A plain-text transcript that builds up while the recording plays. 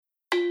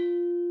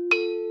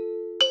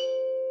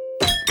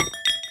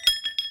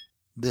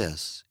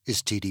This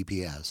is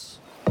TDPS.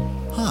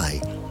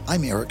 Hi,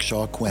 I'm Eric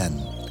Shaw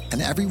Quinn,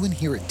 and everyone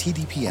here at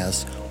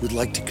TDPS would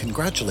like to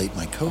congratulate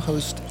my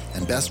co-host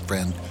and best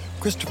friend,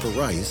 Christopher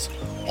Rice,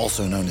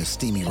 also known as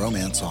steamy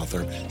romance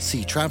author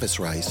C. Travis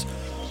Rice,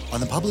 on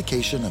the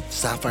publication of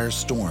Sapphire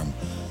Storm,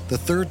 the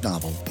third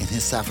novel in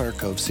his Sapphire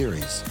Cove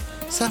series.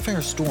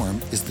 Sapphire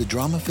Storm is the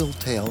drama-filled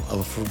tale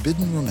of a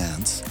forbidden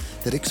romance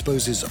that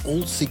exposes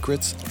old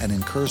secrets and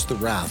incurs the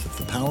wrath of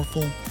the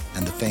powerful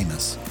and the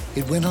famous.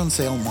 It went on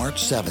sale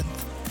March 7th,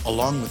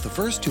 along with the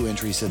first two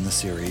entries in the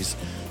series,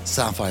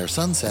 Sapphire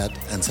Sunset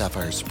and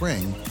Sapphire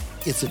Spring.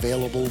 It's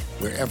available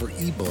wherever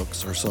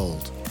ebooks are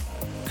sold.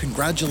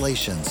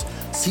 Congratulations,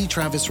 C.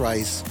 Travis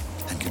Rice,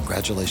 and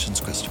congratulations,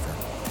 Christopher.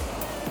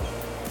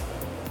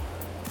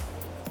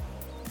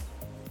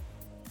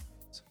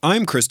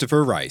 I'm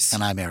Christopher Rice.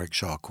 And I'm Eric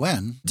Shaw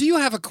Quinn. Do you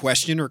have a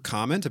question or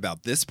comment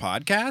about this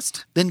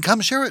podcast? Then come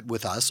share it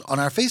with us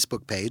on our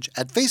Facebook page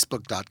at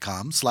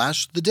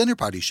facebook.com/The Dinner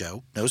Party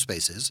Show, no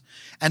spaces,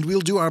 and we'll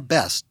do our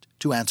best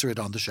to answer it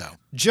on the show.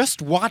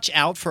 Just watch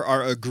out for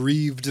our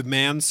aggrieved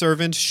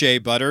manservant, Shea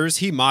Butters.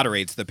 He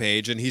moderates the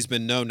page, and he's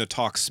been known to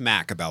talk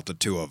smack about the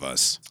two of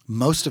us.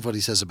 Most of what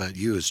he says about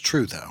you is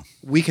true, though.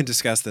 We can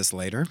discuss this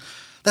later.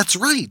 That's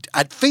right,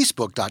 at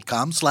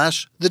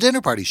facebook.com/The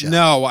Dinner Party Show.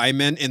 No, I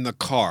meant in the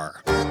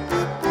car.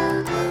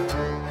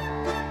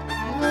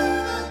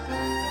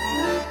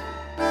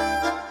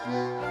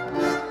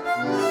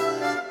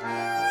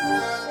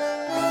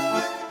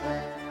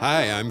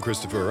 Hi, I'm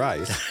Christopher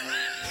Rice.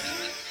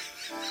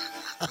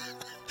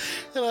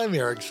 And I'm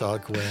Eric Shaw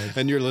Quinn.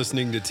 And you're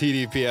listening to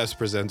TDPS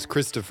Presents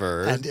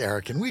Christopher. And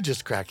Eric, and we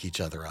just crack each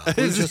other up.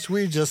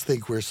 We just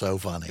think we're so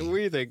funny.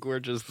 We think we're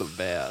just the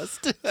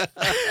best.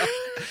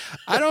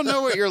 I don't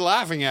know what you're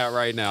laughing at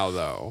right now,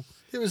 though.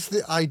 It was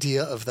the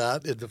idea of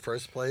that in the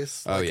first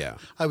place. Oh, yeah.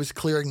 I was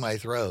clearing my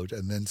throat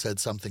and then said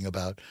something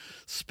about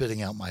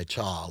spitting out my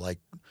chaw. Like,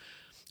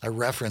 I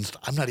referenced,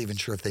 I'm not even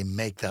sure if they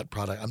make that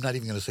product. I'm not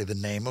even going to say the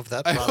name of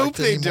that product I hope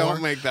they anymore.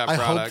 don't make that I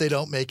product. hope they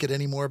don't make it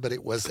anymore, but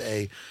it was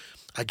a,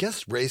 I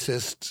guess,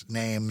 racist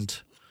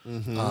named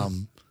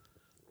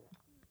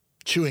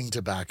chewing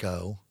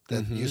tobacco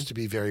that used to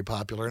be very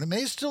popular, and it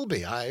may still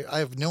be. I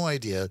have no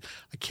idea.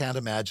 I can't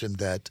imagine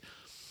that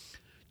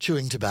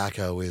chewing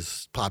tobacco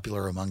is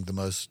popular among the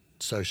most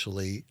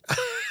socially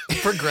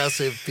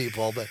progressive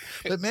people, but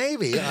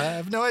maybe. I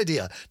have no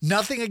idea.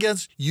 Nothing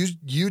against you.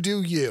 You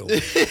do you.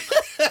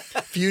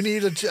 If you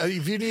need a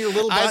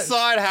little, I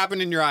saw it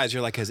happen in your eyes.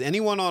 You're like, has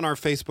anyone on our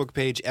Facebook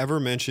page ever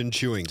mentioned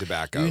chewing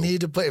tobacco? If you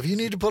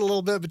need to put a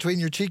little bit between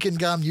your cheek and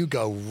gum, you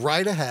go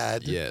right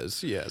ahead.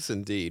 Yes,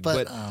 indeed.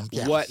 But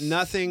what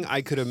nothing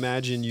I could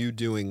imagine you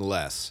doing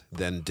less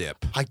than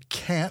dip. I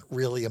can't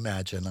really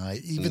imagine.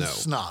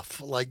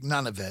 Snuff, like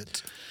none of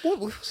it. What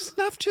was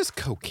snuff? Just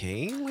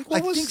cocaine? Like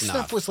what I was think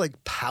snuff was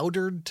like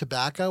powdered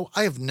tobacco.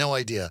 I have no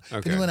idea. Okay.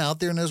 If anyone out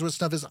there knows what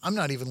snuff is, I'm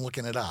not even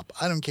looking it up.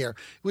 I don't care.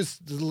 It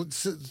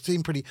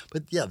seemed pretty,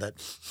 but yeah,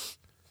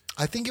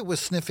 I think it was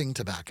sniffing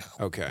tobacco.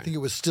 Okay. I think it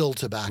was still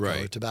tobacco,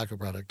 Right. a tobacco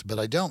product, but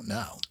I don't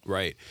know.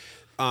 Right.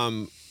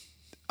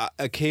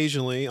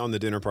 Occasionally on the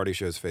Dinner Party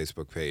Show's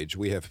Facebook page,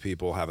 we have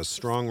people have a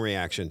strong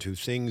reaction to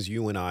things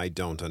you and I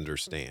don't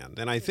understand.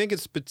 And I think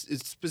it's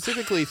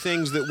specifically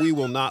things that we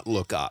will not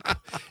look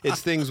up.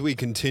 It's things we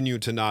continue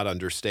to not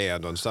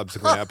understand on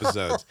subsequent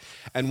episodes.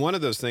 And one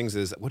of those things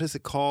is, what is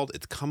it called?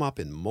 It's come up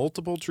in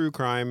multiple true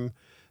crime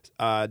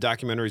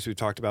documentaries we've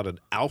talked about, an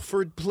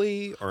Alford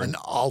plea? Or An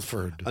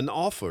Alford. An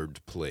Alford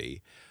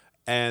plea.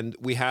 And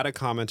we had a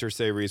commenter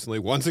say recently,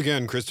 once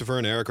again, Christopher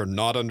and Eric are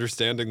not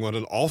understanding what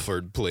an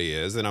Alford plea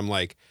is. And I'm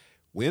like,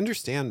 we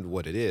understand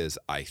what it is,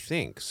 I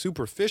think.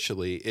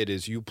 Superficially, it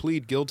is you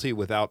plead guilty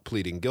without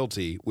pleading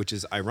guilty, which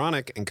is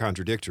ironic and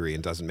contradictory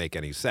and doesn't make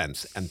any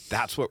sense. And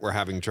that's what we're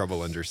having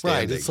trouble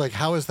understanding. Right. It's like,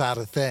 how is that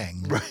a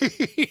thing?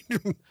 Right.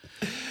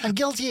 I'm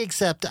guilty,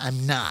 except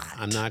I'm not.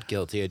 I'm not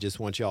guilty. I just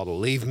want y'all to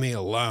leave me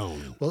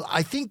alone. Well,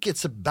 I think it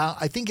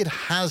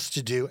has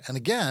to do, and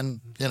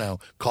again,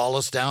 call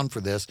us down for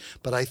this,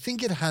 but I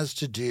think it has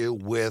to do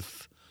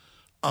with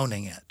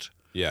owning it.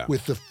 Yeah.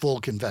 With the full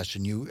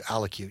confession. You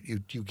allocute,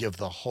 you give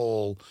the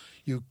whole,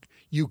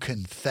 you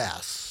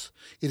confess.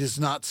 It is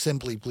not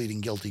simply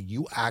pleading guilty.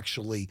 You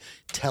actually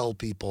tell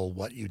people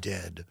what you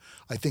did.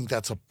 I think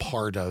that's a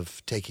part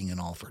of taking an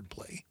Alford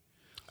plea.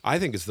 I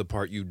think it's the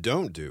part you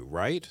don't do,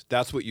 right?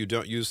 That's what you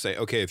don't. You say,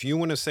 okay, if you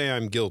want to say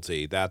I'm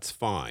guilty, that's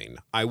fine.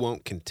 I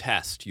won't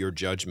contest your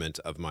judgment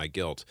of my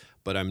guilt,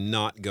 but I'm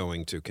not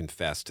going to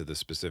confess to the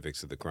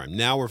specifics of the crime.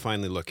 Now we're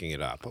finally looking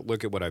it up.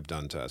 Look at what I've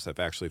done to us. I've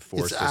actually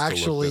forced us to look this up.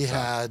 It's actually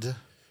had,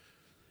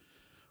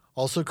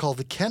 also called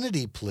the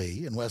Kennedy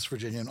plea in West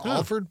Virginia, an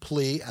Alford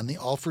plea, and the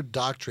Alford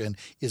doctrine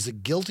is a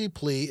guilty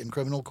plea in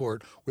criminal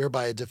court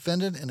whereby a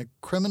defendant in a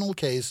criminal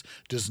case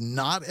does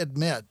not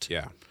admit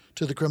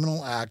to the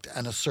criminal act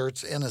and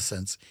asserts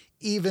innocence,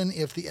 even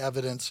if the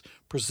evidence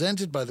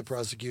presented by the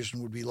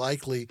prosecution would be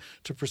likely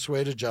to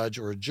persuade a judge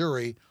or a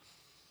jury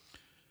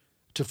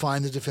to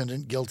find the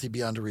defendant guilty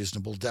beyond a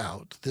reasonable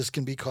doubt. This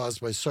can be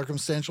caused by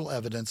circumstantial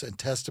evidence and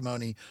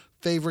testimony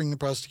favoring the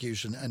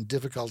prosecution and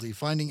difficulty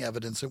finding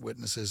evidence and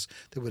witnesses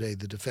that would aid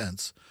the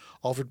defense.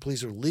 Offered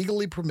pleas are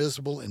legally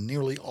permissible in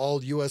nearly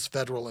all U.S.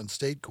 federal and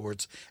state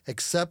courts,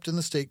 except in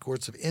the state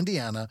courts of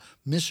Indiana,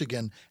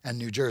 Michigan, and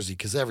New Jersey,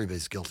 because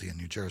everybody's guilty in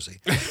New Jersey.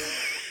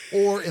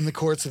 Or in the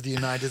courts of the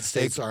United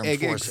States Armed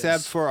Forces.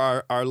 Except for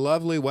our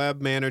lovely web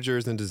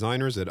managers and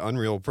designers at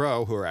Unreal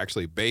Pro, who are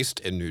actually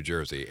based in New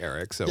Jersey,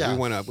 Eric. So we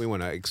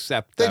want to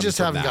accept them. They just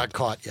haven't got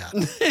caught yet.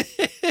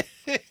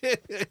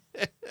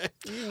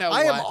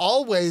 I am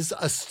always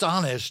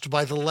astonished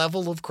by the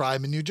level of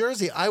crime in New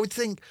Jersey. I would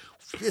think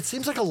it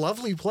seems like a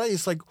lovely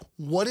place. Like,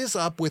 what is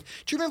up with...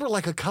 Do you remember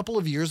like a couple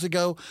of years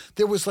ago,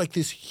 there was like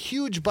this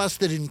huge bus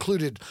that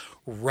included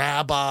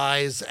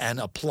rabbis and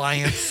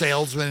appliance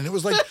salesmen. And it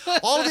was like,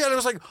 all of the others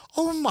was like,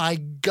 oh my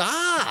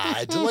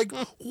God. Like,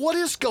 what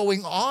is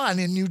going on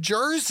in New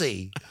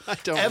Jersey? I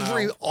don't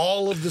know.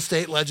 All of the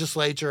state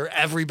legislature,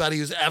 everybody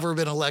who's ever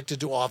been elected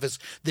to office,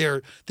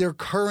 their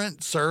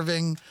current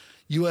serving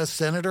U.S.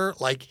 senator,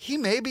 like, he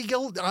may be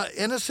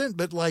innocent,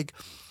 but like...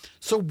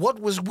 So what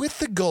was with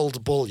the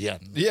gold bullion?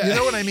 Yeah. You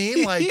know what I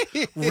mean?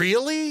 Like,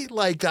 really?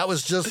 Like, that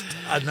was just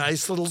a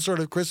nice little sort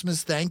of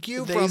Christmas thank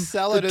you they from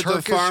sell it the at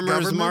Turkish the farmer's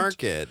government?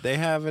 market. They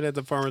have it at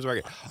the farmer's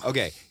market.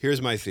 Okay,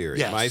 here's my theory.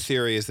 Yes. My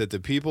theory is that the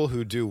people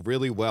who do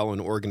really well in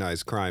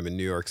organized crime in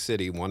New York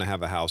City want to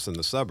have a house in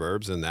the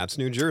suburbs, and that's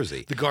New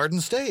Jersey. The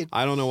Garden State.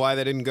 I don't know why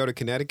they didn't go to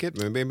Connecticut.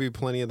 Maybe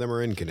plenty of them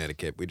are in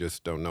Connecticut. We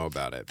just don't know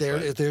about it.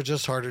 They're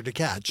just harder to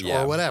catch,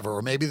 or whatever.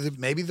 Or maybe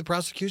the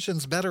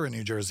prosecution's better in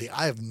New Jersey.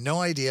 I have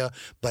no idea,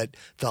 but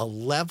the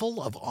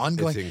level of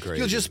ongoing...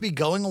 You'll just be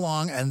going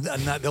along, and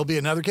there'll be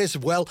another case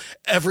of, well,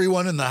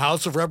 everyone in the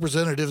House of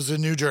Representatives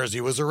in New Jersey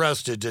was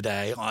arrested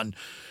today on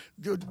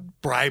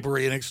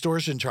bribery and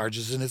extortion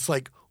charges, and it's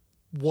like,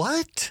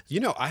 what? You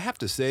know, I have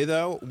to say,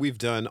 though, we've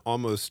done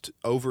almost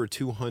over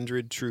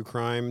 200 true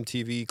crime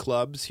TV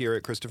clubs here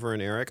at Christopher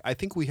and Eric. I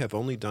think we have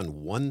only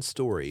done one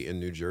story in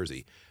New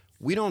Jersey.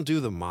 We don't do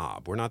the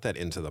mob. We're not that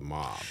into the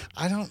mob.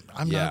 I'm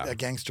Yeah. not a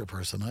gangster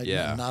person. I'm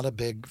Yeah. not a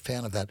big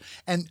fan of that.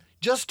 And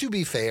just to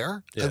be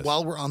fair, Yes. and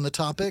while we're on the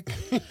topic,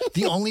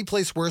 the only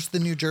place worse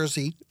than New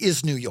Jersey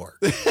is New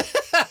York.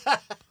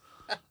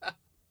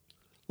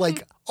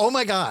 Like, oh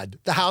my God,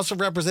 the House of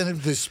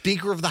Representatives, the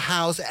Speaker of the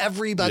House,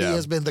 everybody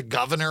has been, the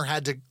governor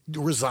had to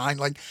resign.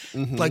 Like,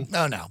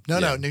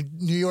 no.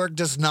 New York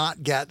does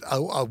not get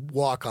a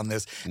walk on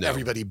this. No.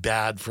 Everybody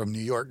bad from New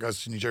York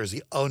goes to New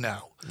Jersey. Oh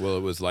no. Well,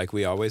 it was like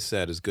we always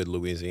said as good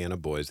Louisiana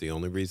boys, the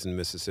only reason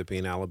Mississippi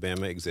and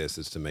Alabama exist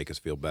is to make us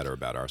feel better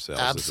about ourselves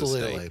as a state.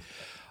 Absolutely.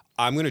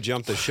 I'm going to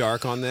jump the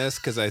shark on this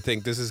because I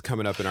think this is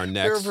coming up in our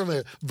next...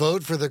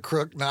 Vote for the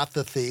crook, not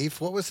the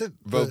thief. What was it?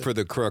 Vote for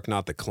the crook,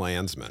 not the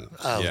Klansman.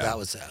 Oh, that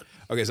was it.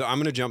 Okay, so I'm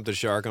going to jump the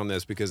shark on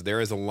this because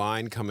there is a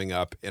line coming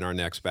up in our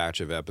next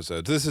batch of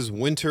episodes. This is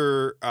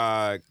winter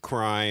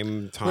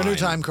crime time.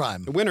 Wintertime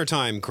crime.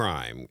 Wintertime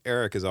crime.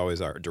 Eric is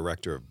always our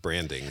director of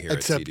branding here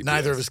Except at TDPS.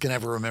 neither of us can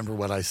ever remember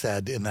what I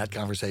said in that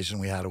conversation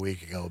we had a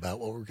week ago about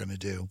what we're going to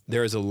do.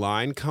 There is a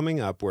line coming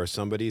up where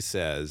somebody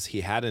says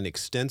he had an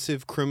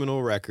extensive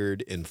criminal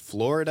record in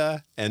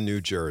Florida and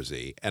New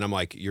Jersey. And I'm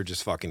like, you're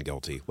just fucking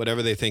guilty.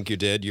 Whatever they think you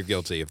did, you're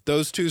guilty. If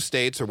those two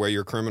states are where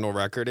your criminal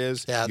record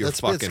is, you're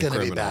fucking it's going to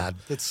criminal. be bad.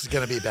 It's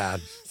going to be bad.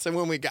 So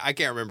I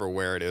can't remember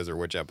where it is or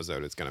which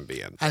episode it's going to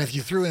be in. And if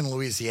you threw in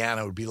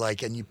Louisiana, it would be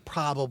like, and you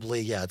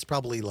probably, it's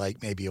probably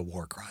like maybe a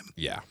war crime.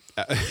 Yeah.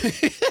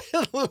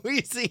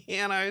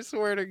 Louisiana, I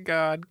swear to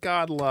God.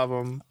 God love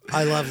them.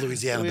 I love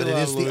Louisiana, but it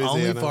is the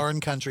only Louisiana.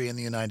 foreign country in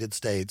the United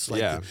States.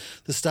 Like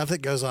the stuff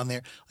that goes on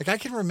there. Like I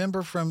can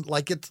remember from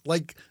it's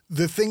like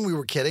the thing we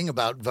were kidding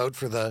about, vote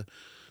for the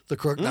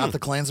crook, not the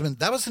Klansman.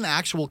 That was an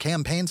actual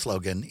campaign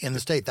slogan in the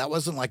state. That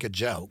wasn't like a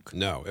joke.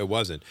 No, it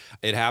wasn't.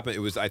 It happened. It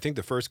was, I think,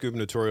 the first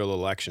gubernatorial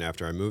election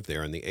after I moved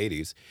there in the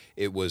 80s.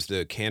 It was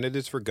the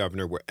candidates for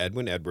governor were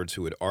Edwin Edwards,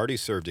 who had already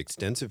served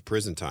extensive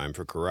prison time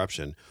for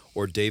corruption,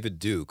 or David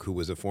Duke, who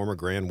was a former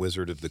Grand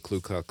Wizard of the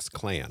Ku Klux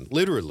Klan.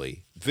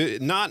 Literally.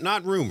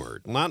 Not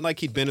rumored. Not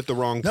like he'd been at the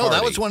wrong party. No,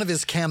 that was one of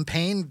his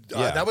campaign.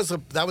 That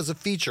was a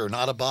feature,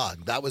 not a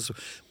bug.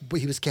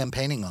 He was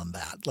campaigning on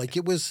that. Like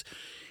it was...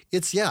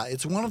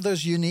 It's one of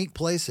those unique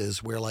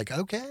places where like,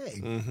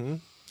 okay. Mm-hmm.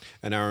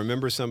 And I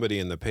remember somebody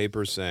in the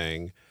paper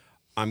saying,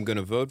 I'm going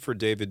to vote for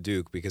David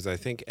Duke because I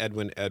think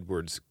Edwin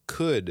Edwards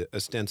could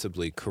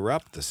ostensibly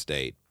corrupt the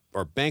state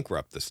or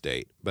bankrupt the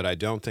state, but I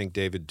don't think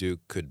David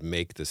Duke could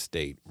make the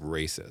state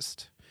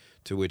racist.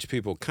 To which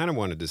people kind of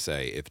wanted to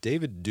say, if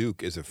David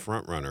Duke is a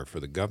front runner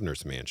for the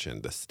governor's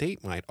mansion, the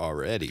state might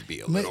already be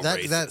a little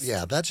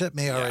racist. That ship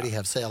may already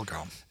have sailed,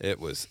 girl. It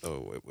was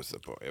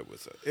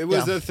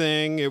a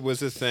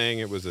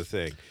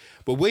thing.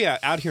 But we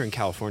out here in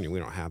California, we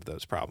don't have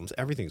those problems.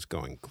 Everything's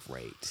going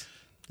great.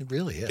 It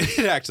really is.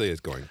 It actually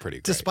is going pretty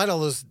great. Despite all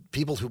those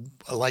people who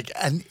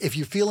and if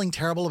you're feeling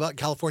terrible about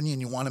California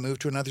and you want to move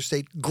to another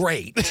state,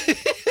 great.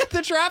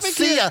 The traffic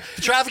See here. ya.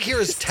 The traffic here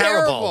is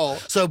terrible. terrible.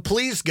 So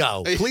please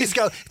go. Please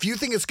go. If you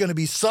think it's going to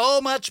be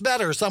so much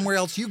better somewhere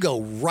else, you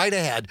go right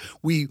ahead.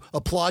 We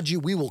applaud you.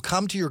 We will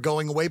come to your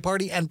going away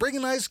party and bring a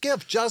nice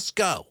gift. Just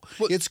go.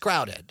 It's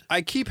crowded.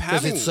 I keep Because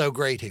having it's so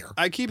great here.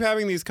 I keep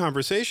having these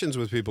conversations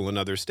with people in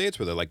other states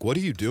where they're like, "What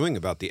are you doing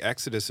about the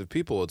exodus of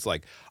people?" It's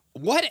like,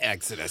 what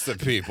exodus of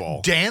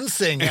people?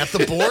 Dancing at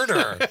the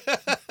border.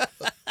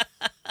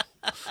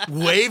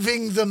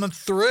 Waving them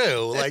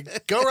through.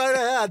 Like, go right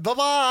ahead.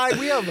 Bye-bye.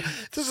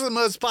 This is the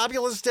most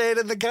populous state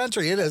in the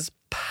country. It is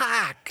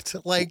packed.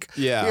 Like,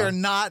 we are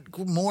not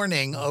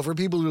mourning over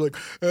people who are like,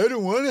 I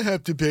don't want to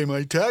have to pay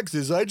my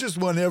taxes. I just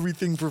want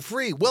everything for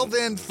free. Well,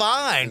 then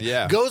fine.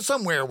 Yeah. Go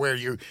somewhere where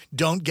you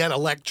don't get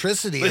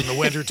electricity in the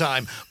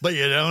wintertime, but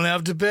you don't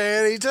have to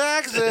pay any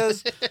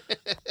taxes.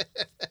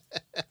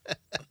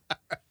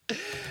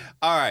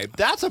 All right,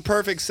 that's a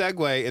perfect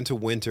segue into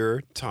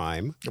winter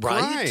time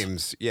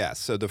crimes. Yes.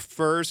 So the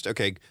first,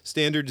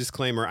 standard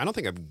disclaimer. I don't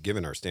think I've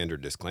given our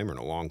standard disclaimer in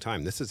a long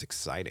time. This is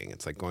exciting.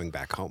 It's like going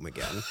back home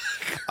again.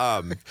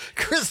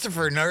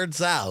 Christopher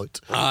nerds out.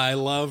 I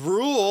love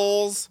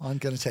rules. I'm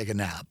going to take a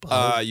nap.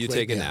 You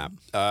take a nap.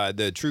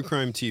 The True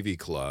Crime TV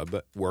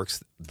Club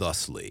works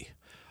thusly.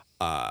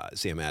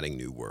 See, I'm adding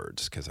new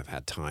words because I've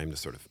had time to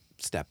sort of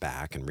step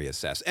back and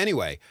reassess.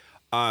 Anyway.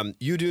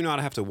 You do not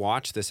have to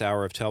watch this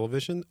hour of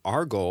television.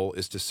 Our goal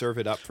is to serve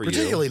it up for you.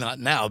 Particularly not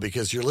now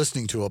because you're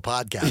listening to a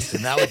podcast,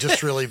 and that would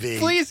just really be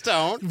Please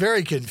don't.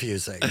 Very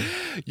confusing.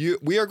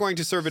 We are going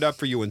to serve it up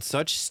for you in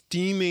such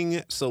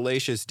steaming,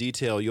 salacious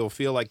detail you'll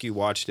feel like you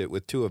watched it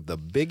with two of the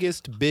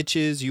biggest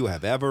bitches you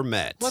have ever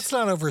met. Let's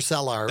not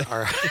oversell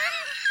our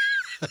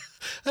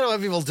I don't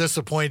want people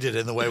disappointed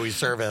in the way we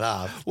serve it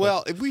up.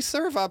 Well, if we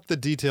serve up the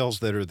details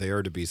that are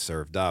there to be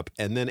served up,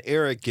 and then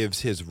Eric gives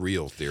his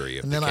real theory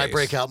of the case. And then I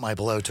break out my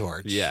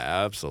blowtorch. Yeah,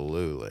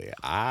 absolutely.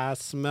 I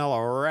smell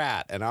a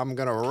rat, and I'm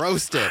going to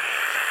roast it.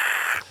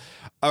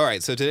 All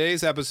right, so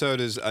today's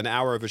episode is an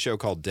hour of a show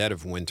called Dead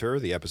of Winter.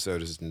 The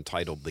episode is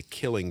entitled The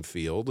Killing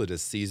Field. It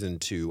is Season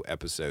 2,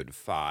 Episode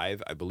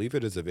 5. I believe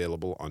it is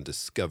available on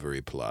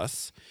Discovery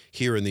Plus.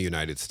 Here in the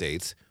United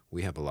States,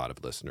 we have a lot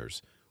of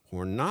listeners who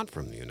are not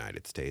from the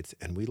United States,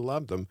 and we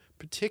love them,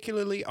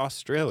 particularly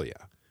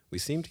Australia. We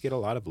seem to get a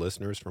lot of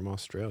listeners from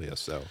Australia,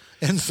 so...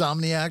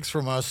 Insomniacs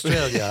from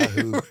Australia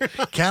who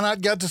cannot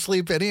get to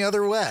sleep any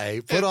other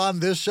way put on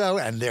this show,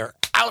 and they're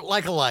out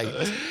like a light.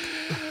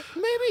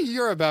 Maybe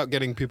you're about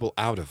getting people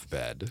out of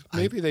bed.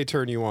 Maybe they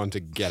turn you on to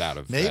get out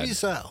of bed. Maybe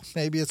so.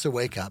 Maybe it's a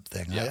wake-up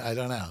thing. Yeah. I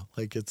don't know.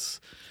 Like it's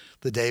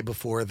the day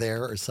before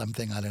there or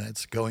something. I don't know.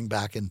 It's going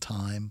back in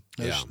time.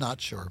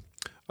 Not sure.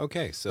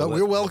 Okay, so but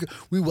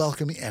we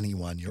welcome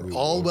anyone. You're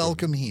all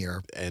welcome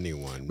here.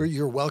 Anyone.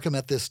 You're welcome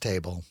at this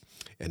table.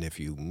 And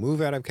if you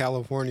move out of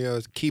California,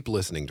 keep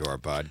listening to our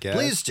podcast.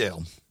 Please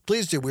do.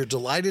 Please do. We're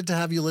delighted to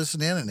have you listen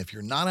in. And if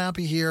you're not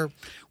happy here,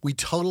 we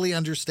totally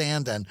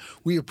understand and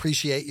we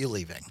appreciate you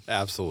leaving.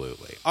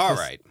 Absolutely. All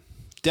right.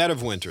 Dead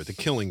of Winter, The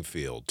Killing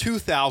Field,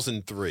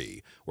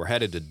 2003. We're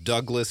headed to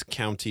Douglas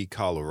County,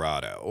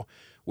 Colorado,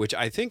 which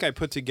I think I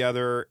put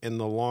together in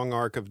the long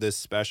arc of this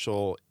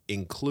special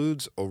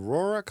includes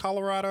Aurora,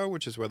 Colorado,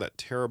 which is where that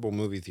terrible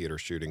movie theater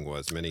shooting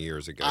was many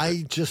years ago.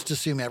 I just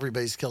assume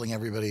everybody's killing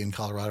everybody in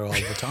Colorado all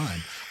the time.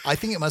 I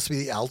think it must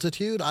be the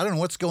altitude. I don't know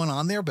what's going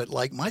on there, but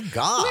like, my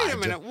God. Wait a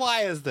minute.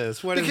 Why is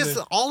this? Because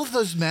all of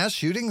those mass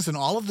shootings and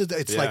all of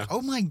it's like,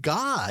 oh my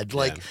God.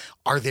 Like,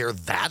 are there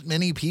that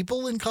many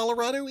people in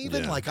Colorado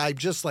even? Like, I'm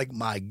just like,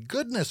 my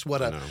goodness,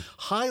 what a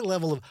high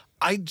level of...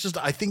 I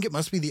think it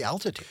must be the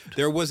altitude.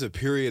 There was a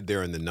period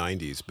there in the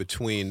 90s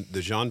between the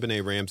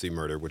Jean-Benet Ramsey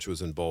murder, which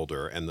was in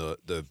Boulder, and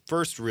the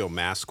first real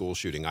mass school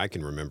shooting I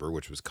can remember,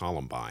 which was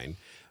Columbine,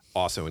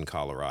 also in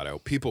Colorado.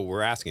 People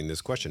were asking this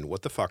question,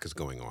 what the fuck is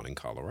going on in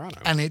Colorado?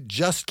 And it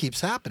just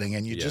keeps happening,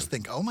 and you just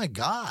think, oh my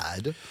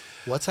God,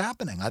 what's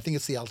happening? I think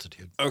it's the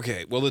altitude.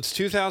 Okay, well, it's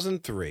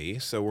 2003,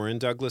 so we're in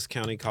Douglas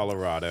County,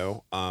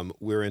 Colorado.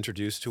 We're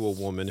introduced to a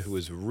woman who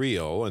is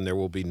real, and there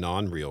will be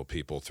non-real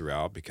people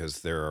throughout because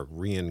there are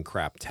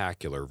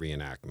craptacular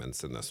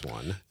reenactments in this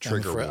one.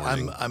 Trigger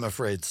warning. I'm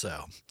afraid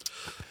so.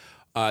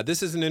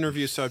 This is an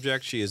interview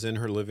subject. She is in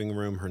her living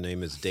room. Her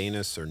name is Dana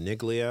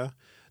Cerniglia.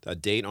 The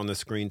date on the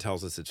screen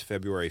tells us it's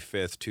February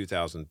 5th,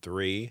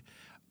 2003,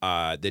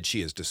 that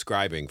she is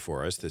describing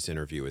for us. This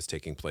interview is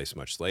taking place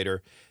much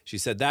later. She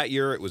said that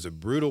year it was a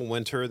brutal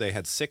winter. They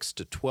had 6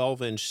 to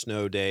 12-inch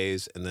snow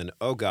days. And then,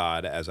 oh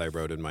God, as I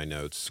wrote in my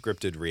notes,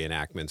 scripted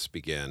reenactments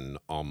begin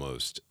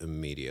almost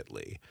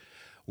immediately.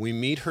 We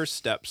meet her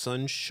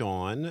stepson,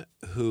 Sean,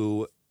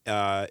 who...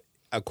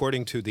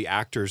 according to the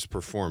actor's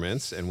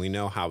performance, and we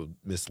know how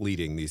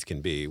misleading these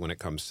can be when it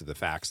comes to the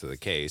facts of the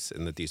case,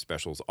 and that these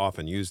specials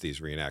often use these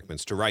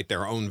reenactments to write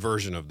their own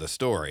version of the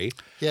story.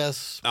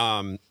 Yes.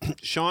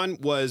 Sean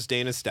was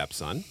Dana's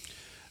stepson.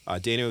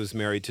 Dana was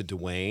married to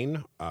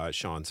Dwayne,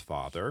 Sean's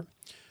father.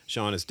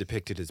 Sean is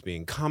depicted as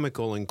being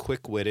comical and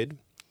quick-witted.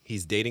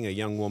 He's dating a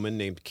young woman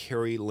named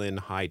Carrie Lynn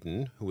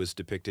Hayden, who is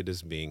depicted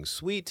as being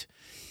sweet.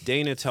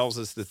 Dana tells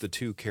us that the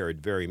two cared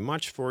very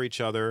much for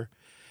each other.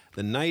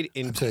 The night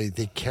in... I'm sorry,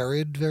 they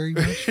carried very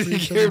much for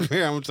each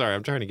other? I'm sorry,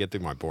 I'm trying to get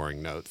through my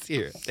boring notes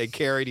here. They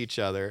carried each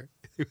other.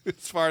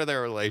 It's part of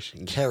their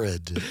relationship.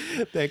 Carried.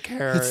 They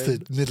carried. It's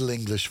the Middle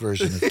English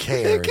version of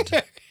cared.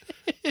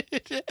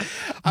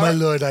 My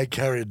lord, I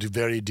carried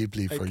very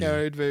deeply for you. I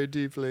carried very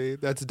deeply.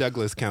 That's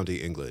Douglas County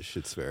English.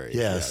 It's very...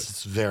 Yes,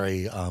 it's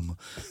very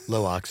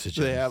low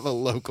oxygen. They have a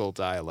local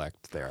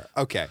dialect there.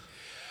 Okay.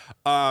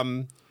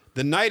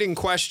 The night in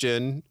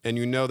question, and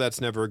you know that's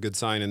never a good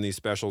sign in these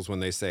specials when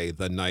they say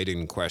the night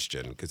in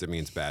question, because it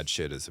means bad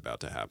shit is about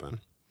to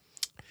happen.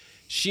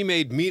 She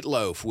made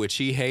meatloaf, which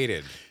he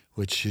hated.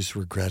 Which she's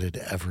regretted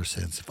ever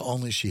since. If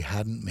only she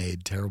hadn't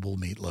made terrible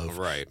meatloaf,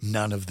 right,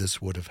 none of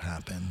this would have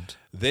happened.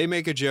 They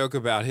make a joke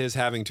about his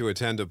having to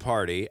attend a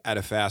party at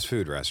a fast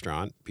food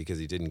restaurant because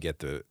he didn't get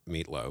the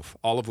meatloaf,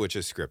 all of which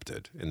is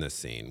scripted in this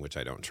scene, which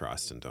I don't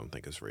trust and don't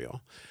think is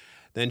real.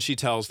 Then she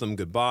tells them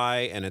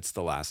goodbye, and it's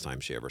the last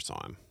time she ever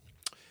saw him.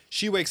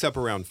 She wakes up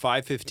around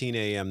 5:15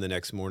 a.m. the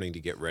next morning to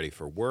get ready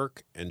for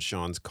work, and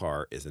Sean's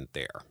car isn't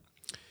there.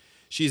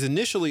 She's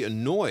initially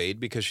annoyed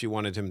because she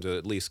wanted him to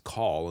at least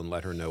call and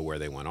let her know where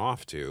they went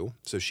off to.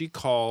 So she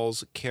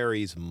calls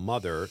Carrie's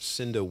mother,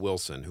 Cinda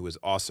Wilson, who was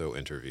also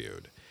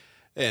interviewed.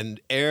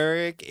 And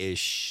Eric is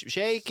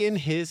shaking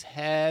his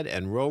head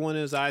and rolling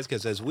his eyes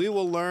because, as we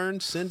will learn,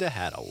 Cinda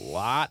had a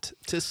lot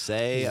to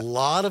say. A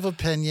lot of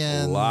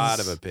opinions. A lot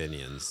of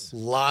opinions. A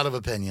lot of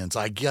opinions.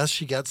 I guess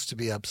she gets to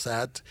be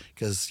upset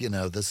because, you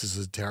know, this is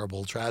a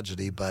terrible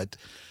tragedy, but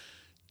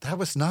that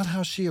was not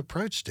how she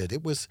approached it.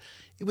 It was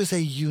a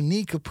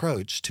unique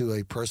approach to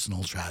a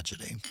personal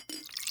tragedy.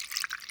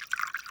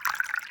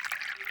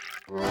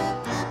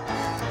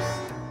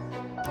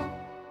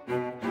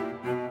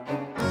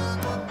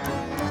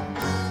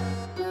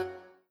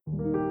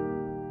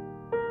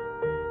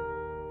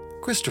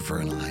 Christopher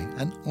and I,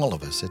 and all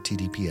of us at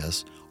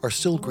TDPS, are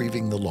still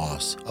grieving the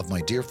loss of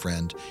my dear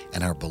friend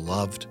and our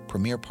beloved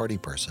premier party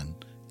person,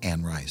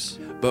 Anne Rice.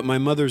 But my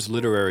mother's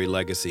literary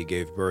legacy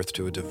gave birth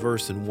to a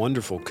diverse and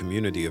wonderful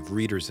community of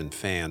readers and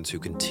fans who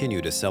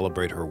continue to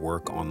celebrate her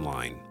work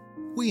online.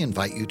 We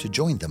invite you to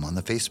join them on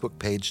the Facebook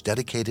page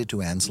dedicated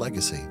to Anne's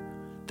legacy.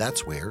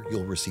 That's where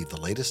you'll receive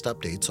the latest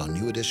updates on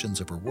new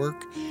editions of her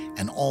work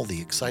and all the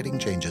exciting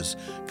changes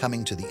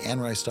coming to the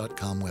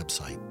AnneRice.com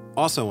website.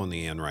 Also on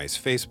the Anne Rice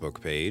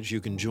Facebook page, you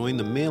can join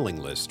the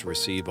mailing list to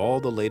receive all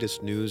the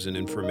latest news and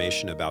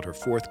information about her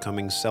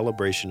forthcoming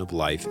celebration of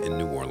life in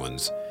New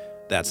Orleans.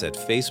 That's at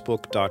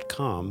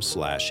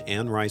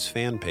facebook.com/Anne Rice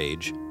fan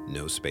page,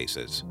 no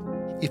spaces.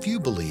 If you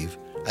believe,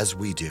 as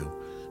we do,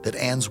 that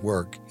Anne's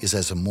work is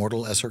as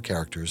immortal as her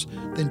characters,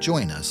 then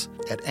join us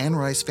at Anne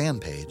Rice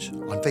fan page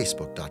on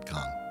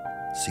facebook.com.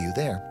 See you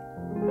there.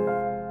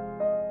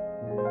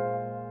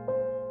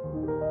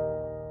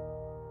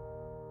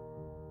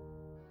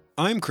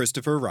 I'm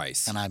Christopher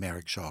Rice. And I'm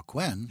Eric Shaw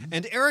Quinn.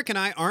 And Eric and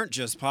I aren't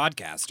just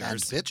podcasters. And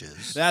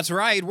bitches. That's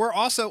right. We're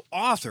also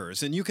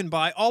authors, and you can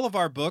buy all of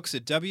our books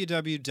at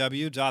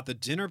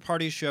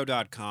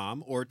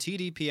www.thedinnerpartyshow.com or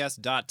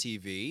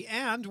tdps.tv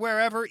and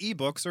wherever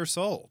ebooks are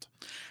sold.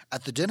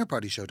 At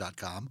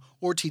thedinnerpartyshow.com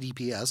or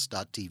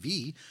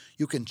tdps.tv,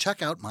 you can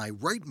check out my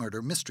Right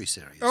Murder mystery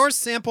series. Or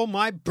sample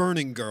my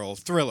Burning Girl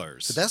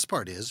thrillers. The best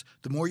part is,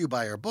 the more you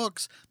buy our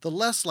books, the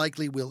less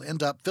likely we'll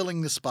end up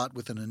filling the spot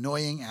with an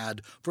annoying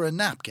ad for a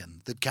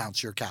napkin that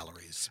counts your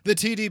calories. The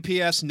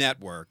TDPS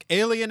Network,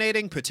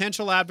 alienating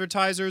potential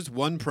advertisers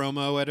one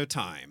promo at a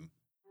time.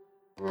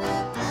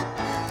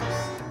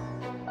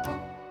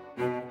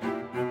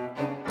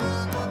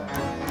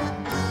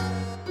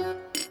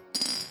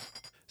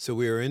 So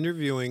we are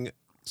interviewing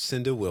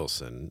Cinda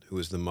Wilson, who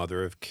is the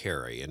mother of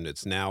Carrie, and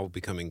it's now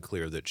becoming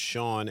clear that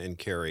Sean and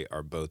Carrie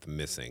are both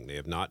missing. They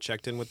have not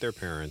checked in with their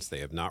parents. They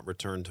have not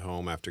returned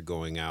home after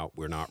going out.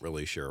 We're not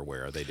really sure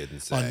where. They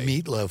didn't say. On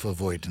meatloaf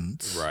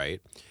avoidance.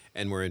 Right.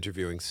 And we're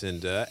interviewing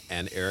Cinda,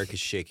 and Eric is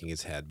shaking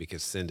his head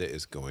because Cinda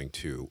is going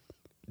to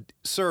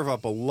serve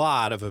up a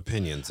lot of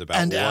opinions about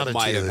and what attitude.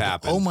 Might have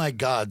happened. Oh my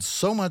God,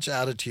 so much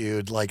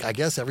attitude. Like, I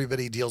guess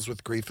everybody deals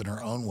with grief in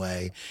her own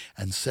way,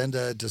 and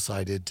Cinda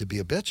decided to be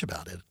a bitch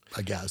about it,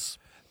 I guess.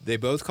 They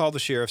both call the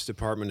sheriff's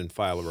department and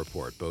file a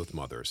report, both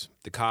mothers.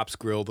 The cops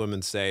grill them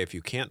and say if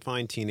you can't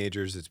find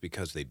teenagers, it's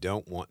because they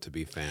don't want to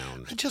be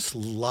found. I just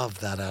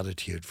love that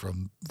attitude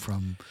from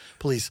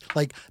police.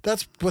 Like,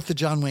 that's what the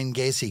John Wayne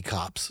Gacy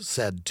cops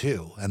said,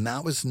 too. And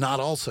that was not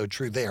also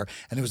true there.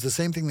 And it was the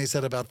same thing they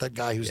said about that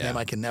guy whose name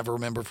I can never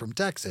remember from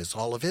Texas,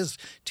 all of his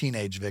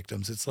teenage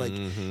victims. It's like,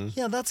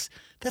 yeah, that's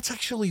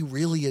actually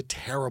really a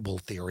terrible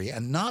theory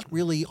and not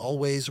really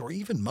always or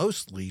even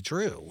mostly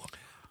true.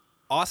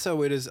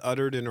 Also, it is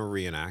uttered in a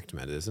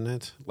reenactment, isn't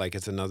it? Like,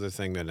 it's another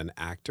thing that an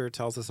actor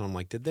tells us. And I'm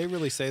like, did they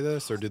really say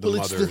this, or do the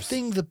mothers? It's the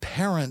thing the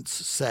parents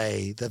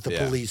say that the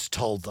police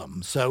told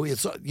them. So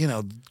it's,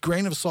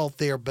 grain of salt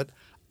there. But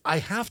I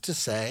have to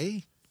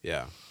say,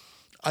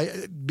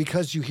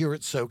 because you hear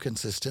it so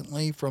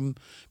consistently from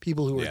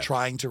people who are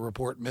trying to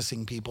report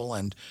missing people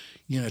and,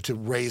 to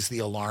raise the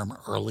alarm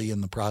early in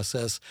the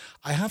process,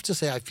 I have to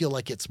say I feel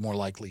like it's more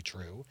likely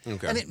true.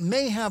 Okay. And it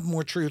may have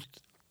more truth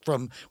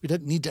we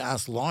didn't need to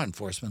ask law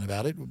enforcement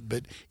about it,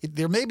 but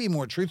there may be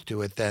more truth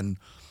to it than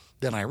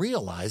I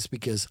realize,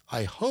 because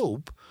I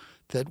hope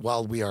that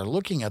while we are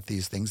looking at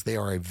these things, they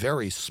are a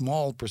very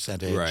small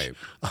percentage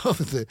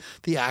of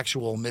the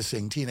actual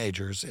missing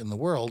teenagers in the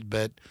world.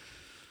 But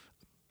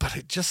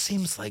it just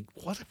seems like,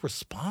 what a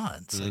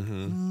response. Yeah,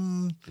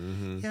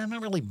 I'm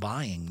not really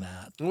buying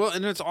that. Well,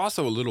 and it's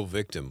also a little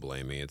victim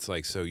blaming. It's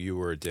like, so you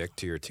were a dick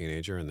to your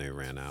teenager and they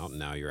ran out, and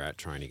now you're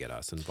trying to get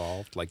us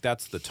involved. Like,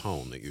 that's the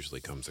tone that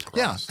usually comes across.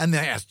 Yeah, and they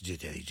asked,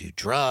 did you do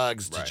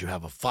drugs? Did you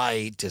have a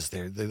fight? Is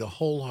there the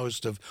whole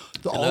host of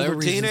all the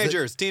reasons?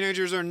 Teenagers.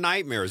 Teenagers are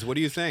nightmares. What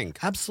do you think?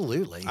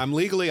 Absolutely. I'm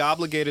legally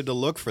obligated to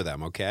look for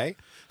them, okay?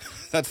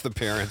 That's the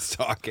parents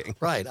talking.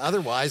 Right.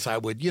 Otherwise, I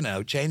would,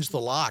 change the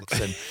locks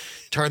and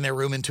turn their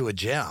room into a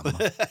gym.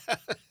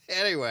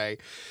 Anyway,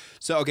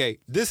 so, okay,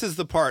 this is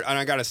the part, and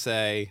I got to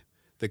say,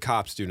 the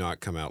cops do not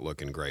come out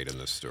looking great in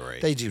this story.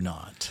 They do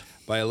not.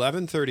 By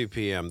 11:30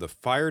 p.m., the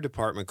fire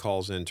department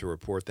calls in to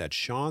report that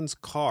Sean's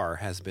car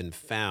has been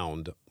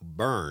found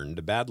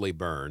badly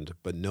burned,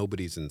 but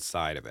nobody's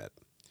inside of it.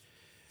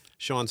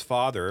 Sean's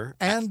father...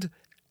 And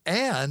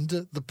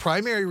the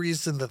primary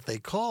reason that they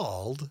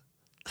called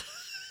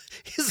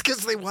is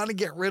because they want to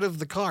get rid of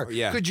the car.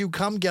 Yeah. Could you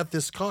come get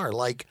this car?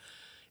 Like,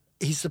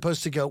 he's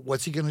supposed to go,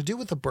 what's he going to do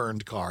with the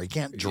burned car? He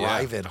can't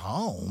drive it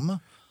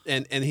home.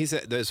 And he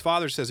said, his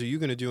father says, are you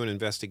going to do an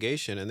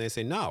investigation? And they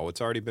say, no, it's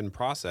already been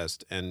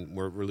processed and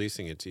we're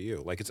releasing it to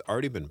you. Like, it's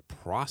already been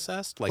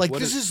processed? Like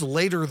this is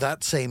later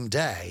that same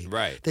day.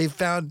 Right. They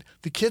found,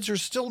 the kids are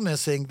still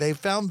missing. They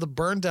found the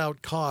burned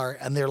out car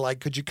and they're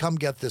like, could you come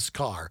get this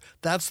car?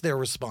 That's their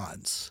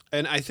response.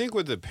 And I think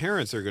what the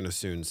parents are going to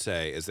soon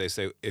say is they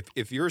say,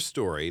 if your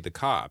story, the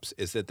cops,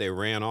 is that they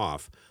ran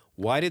off,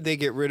 why did they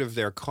get rid of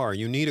their car?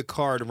 You need a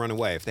car to run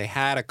away. If they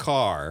had a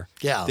car,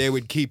 they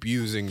would keep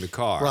using the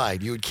car.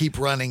 Right. You would keep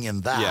running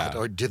in that. Yeah.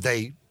 Or did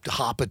they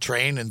hop a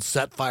train and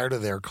set fire to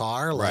their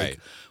car? Like,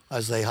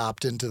 as they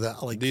hopped into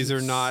that. Like, these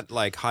are not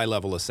like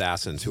high-level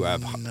assassins who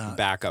have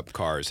backup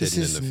cars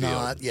hidden in the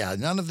field.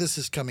 None of this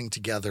is coming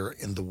together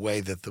in the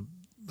way that the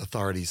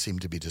authorities seem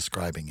to be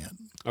describing it.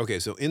 Okay,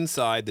 so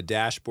inside, the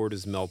dashboard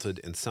is melted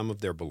and some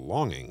of their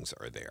belongings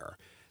are there.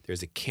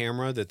 There's a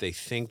camera that they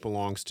think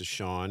belongs to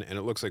Sean, and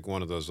it looks like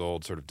one of those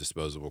old sort of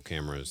disposable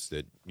cameras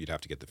that you'd have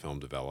to get the film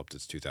developed.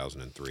 It's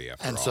 2003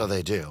 after all. And so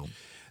they do.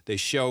 They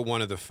show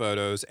one of the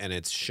photos, and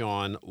it's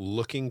Sean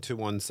looking to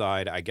one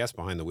side, I guess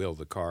behind the wheel of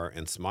the car,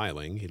 and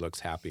smiling. He looks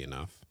happy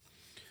enough.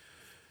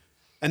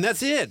 And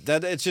that's it.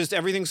 It's just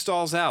everything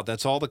stalls out.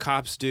 That's all the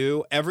cops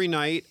do. Every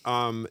night,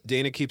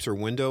 Dana keeps her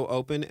window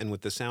open, and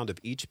with the sound of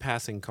each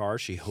passing car,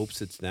 she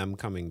hopes it's them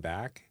coming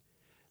back.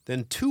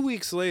 Then 2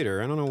 weeks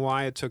later, I don't know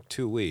why it took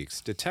 2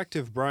 weeks,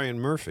 Detective Brian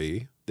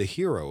Murphy, the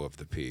hero of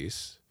the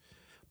piece,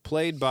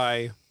 played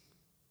by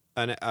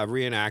a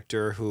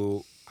reenactor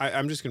who,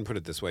 I'm just going to put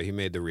it this way, he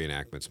made the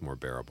reenactments more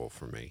bearable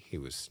for me. He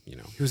was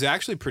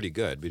actually pretty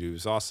good, but he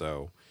was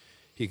also,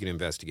 he can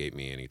investigate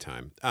me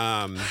anytime.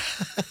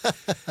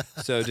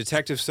 So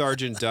Detective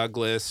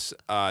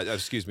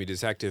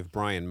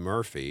Brian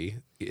Murphy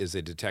is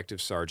a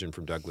detective sergeant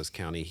from Douglas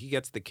County. He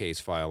gets the case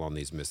file on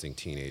these missing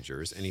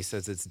teenagers, and he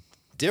says it's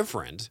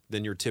different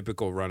than your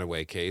typical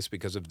runaway case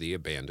because of the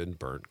abandoned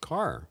burnt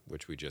car,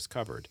 which we just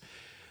covered.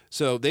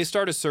 So they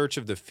start a search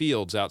of the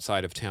fields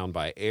outside of town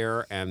by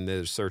air, and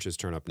the searches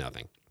turn up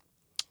nothing.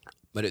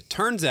 But it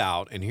turns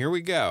out, and here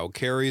we go,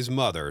 Carrie's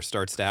mother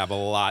starts to have a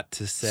lot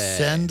to say.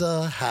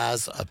 Senda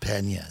has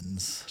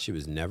opinions. She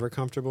was never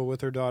comfortable with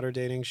her daughter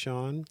dating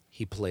Sean.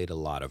 He played a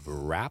lot of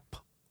rap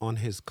on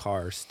his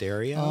car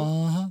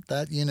stereo.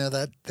 That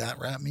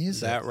rap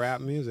music. That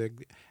rap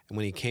music. And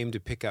when he came to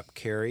pick up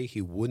Carrie,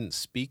 he wouldn't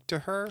speak to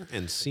her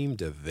and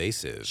seemed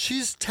evasive.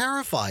 She's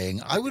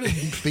terrifying. I wouldn't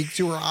speak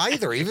to her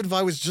either, even if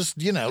I was just,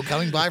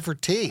 coming by for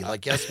tea.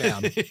 Like, yes,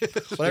 ma'am.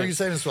 Whatever you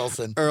say, Miss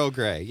Wilson. Earl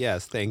Grey.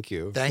 Yes, thank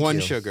you. One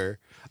sugar.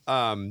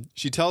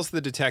 She tells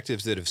the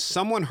detectives that if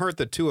someone hurt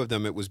the two of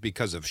them, it was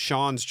because of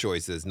Sean's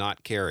choices,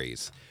 not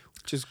Carrie's.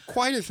 Which is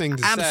quite a thing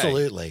to say.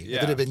 Absolutely. Yeah.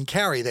 If it had been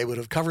Carrie, they would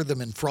have covered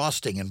them in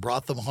frosting and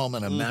brought them home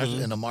in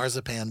a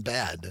marzipan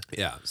bed.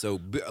 Yeah,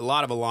 so a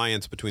lot of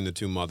alliance between the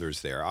two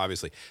mothers there,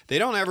 obviously. They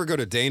don't ever go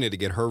to Dana to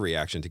get her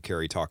reaction to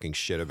Carrie talking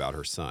shit about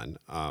her son,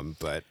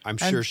 but I'm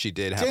sure she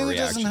did have a reaction.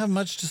 Dana doesn't have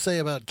much to say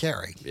about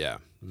Carrie. Yeah.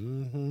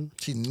 Mm-hmm.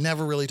 She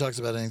never really talks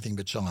about anything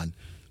but Sean.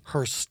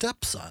 Her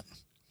stepson.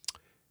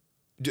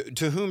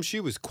 To whom she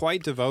was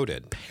quite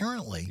devoted.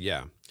 Apparently.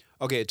 Yeah.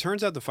 Okay, it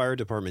turns out the fire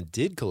department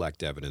did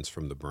collect evidence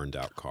from the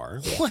burned-out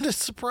car. What a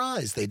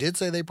surprise. They did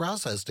say they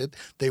processed it.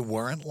 They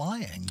weren't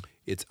lying.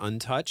 It's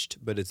untouched,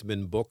 but it's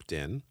been booked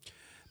in.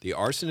 The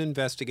arson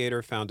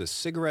investigator found a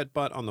cigarette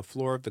butt on the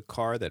floor of the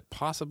car that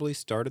possibly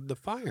started the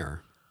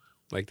fire.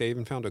 Like, they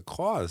even found a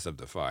cause of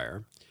the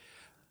fire.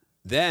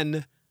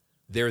 Then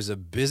there's a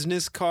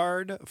business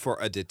card for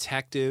a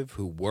detective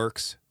who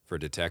works for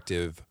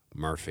Detective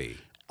Murphy.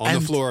 On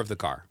the floor of the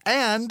car.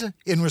 And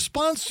in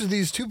response to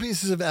these two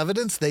pieces of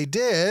evidence, they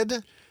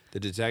did The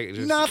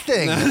detective.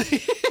 Nothing.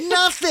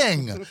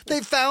 Nothing.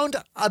 They found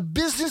a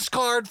business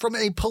card from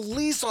a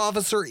police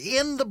officer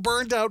in the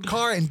burned out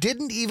car and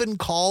didn't even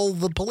call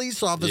the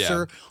police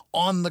officer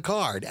on the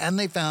card. And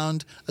they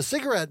found a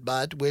cigarette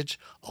butt, which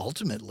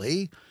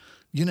ultimately,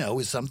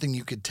 is something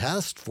you could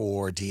test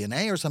for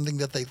DNA or something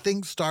that they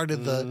think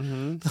started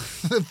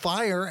the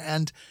fire.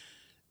 And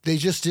they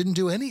just didn't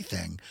do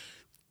anything.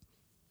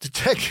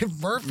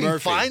 Detective Murphy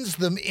finds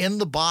them in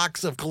the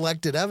box of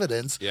collected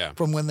evidence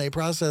from when they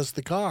processed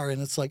the car.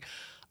 And it's like,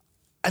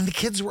 and the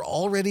kids were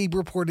already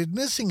reported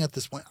missing at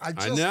this point. I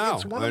know.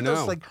 It's one of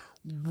those, like,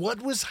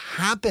 what was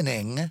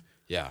happening?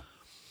 Yeah.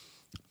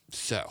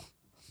 So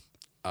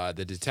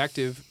the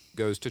detective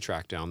goes to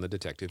track down the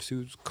detective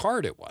whose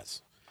card it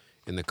was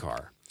in the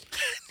car.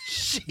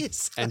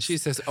 Jesus. And she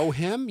says, oh,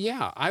 him?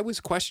 Yeah, I was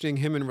questioning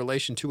him in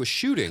relation to a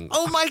shooting.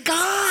 Oh, my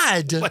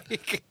God.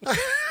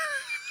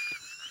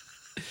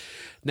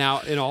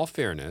 Now, in all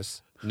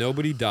fairness,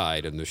 nobody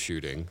died in the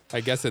shooting. I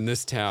guess in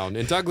this town,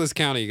 in Douglas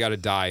County, you got to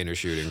die in a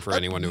shooting for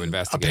anyone to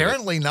investigate.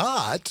 Apparently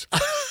not.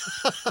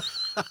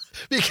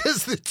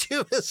 Because the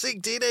two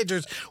missing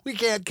teenagers, we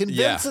can't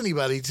convince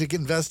anybody to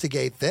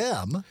investigate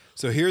them.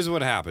 So here's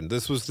what happened.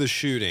 This was the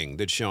shooting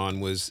that Sean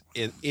was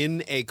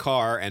in a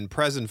car and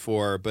present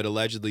for, but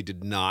allegedly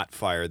did not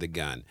fire the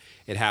gun.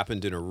 It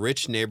happened in a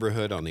rich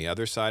neighborhood on the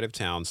other side of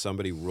town.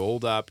 Somebody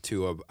rolled up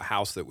to a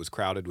house that was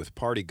crowded with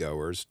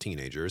partygoers,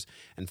 teenagers,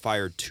 and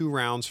fired 2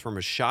 rounds from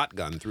a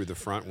shotgun through the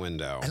front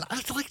window. And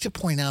I'd like to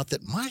point out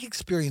that my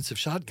experience of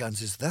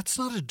shotguns is that's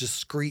not a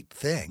discreet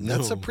thing.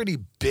 That's a pretty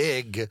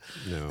big...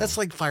 No. That's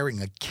like firing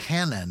a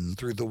cannon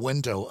through the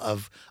window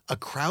of a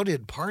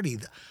crowded party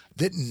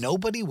that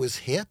nobody was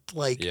hit.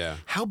 Like,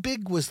 how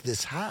big was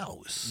this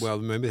house? Well,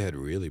 maybe they had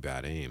really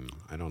bad aim.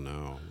 I don't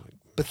know.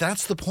 But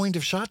that's the point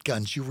of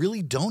shotguns. You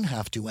really don't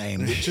have to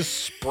aim. It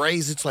just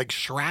sprays. It's like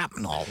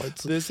shrapnel.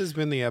 This has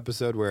been the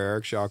episode where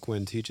Eric Shaw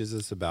Quinn teaches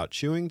us about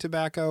chewing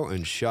tobacco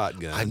and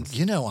shotguns.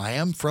 I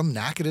am from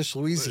Natchitoches,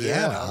 Louisiana.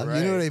 Yeah, right.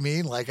 You know what I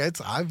mean? Like,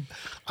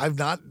 I'm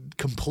not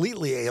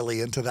completely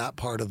alien to that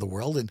part of the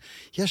world. And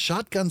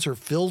shotguns are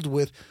filled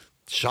with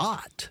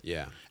shot.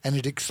 Yeah. And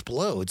it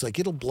explodes. Like,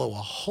 it'll blow a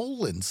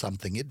hole in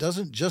something. It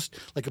doesn't just,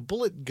 like, a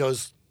bullet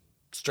goes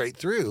straight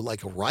through,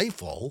 like a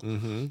rifle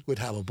would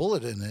have a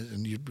bullet in it,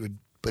 and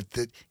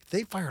if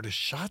they fired a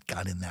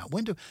shotgun in that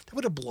window, that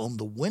would have blown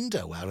the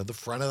window out of the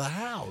front of the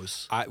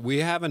house. We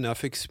have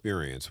enough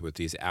experience with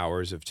these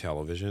hours of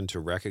television to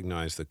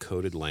recognize the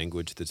coded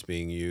language that's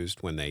being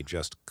used when they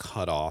just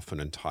cut off an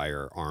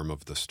entire arm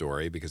of the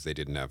story because they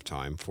didn't have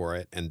time for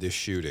it. And this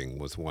shooting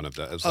was one of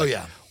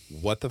the...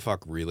 What the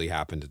fuck really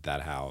happened at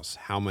that house?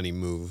 How many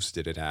moves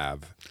did it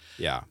have?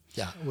 Yeah.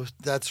 Yeah,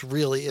 that's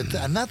really it.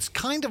 And that's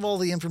kind of all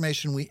the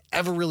information we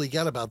ever really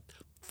get about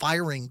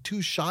firing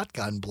 2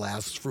 shotgun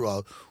blasts through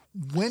a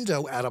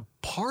window at a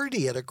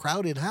party at a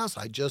crowded house.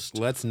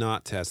 Let's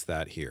not test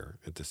that here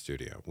at the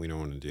studio. We don't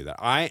want to do that.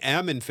 I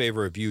am in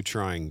favor of you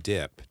trying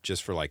dip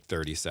just for like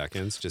 30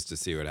 seconds just to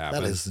see what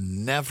happens. That is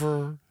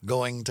never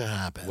going to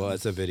happen. Well,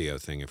 it's a video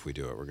thing. If we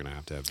do it, we're going to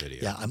have video.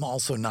 Yeah, I'm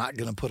also not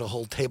going to put a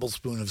whole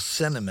tablespoon of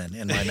cinnamon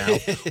in my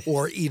mouth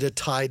or eat a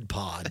Tide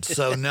Pod.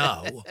 So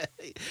no.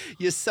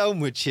 You're so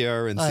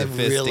mature and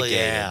sophisticated. I really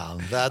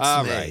am. That's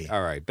all me.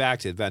 All right. Back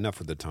to enough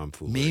with the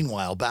tomfoolery.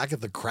 Meanwhile, back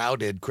at the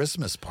crowded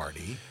Christmas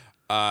party.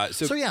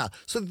 So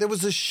there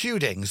was a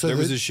shooting. There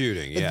was a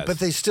shooting, yes. But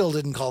they still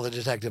didn't call the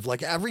detective.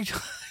 Like, every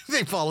time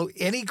they follow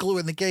any clue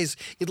in the case,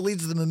 it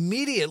leads them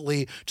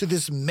immediately to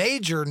this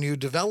major new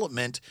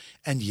development,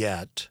 and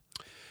yet...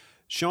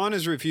 Sean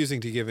is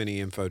refusing to give any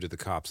info to the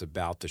cops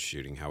about the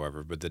shooting,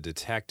 however, but the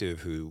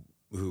detective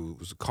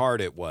whose card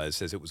it was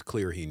says it was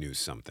clear he knew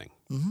something.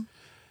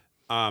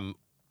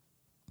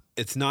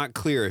 It's not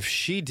clear if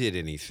she did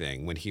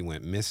anything when he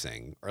went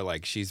missing, or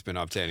like she's been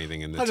up to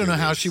anything in the. I don't know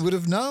how she would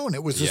have known.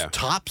 It was just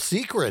top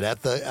secret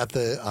at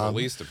the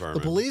police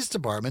department. The police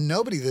department.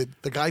 Nobody.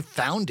 The guy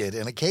found it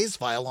in a case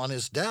file on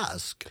his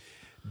desk.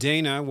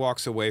 Dana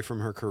walks away from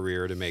her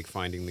career to make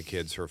finding the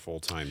kids her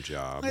full-time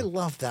job. I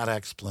love that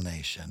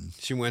explanation.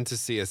 She went to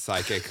see a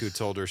psychic who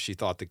told her she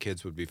thought the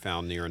kids would be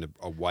found near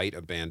a white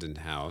abandoned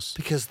house.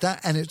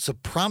 And it's a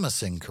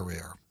promising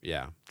career.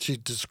 Yeah. She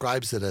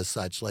describes it as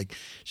such. Like,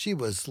 she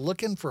was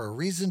looking for a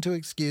reason to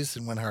excuse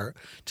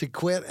to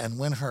quit, and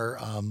when her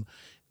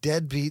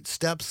deadbeat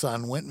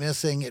stepson went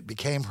missing, it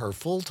became her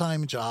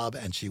full-time job,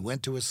 and she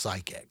went to a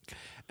psychic.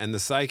 And the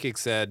psychic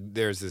said,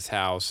 there's this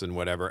house and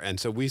whatever.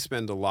 And so we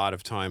spend a lot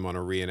of time on a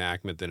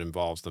reenactment that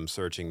involves them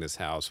searching this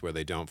house where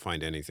they don't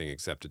find anything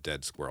except a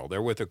dead squirrel.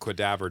 They're with a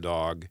cadaver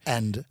dog.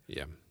 And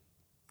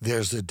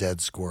there's a dead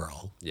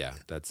squirrel. Yeah,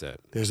 that's it.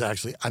 There's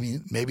actually,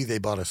 maybe they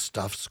bought a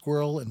stuffed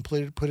squirrel and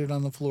put it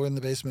on the floor in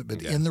the basement.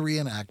 But in the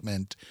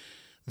reenactment,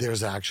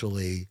 there's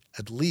actually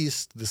at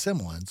least the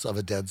semblance of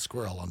a dead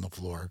squirrel on the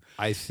floor.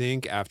 I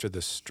think after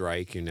the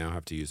strike, you now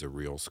have to use a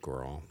real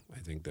squirrel. I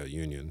think the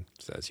union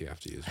says you have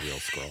to use real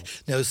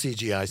squirrels. No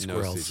CGI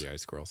squirrels. No CGI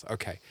squirrels.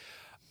 Okay.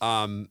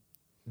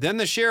 Then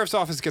the sheriff's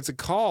office gets a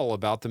call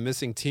about the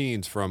missing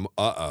teens from,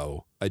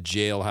 a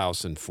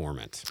jailhouse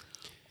informant.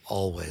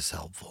 Always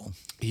helpful.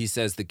 He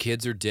says the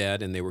kids are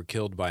dead and they were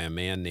killed by a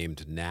man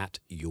named Nat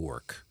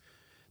York.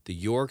 The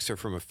Yorks are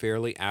from a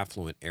fairly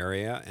affluent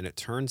area, and it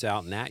turns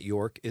out Nat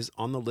York is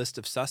on the list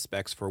of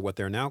suspects for what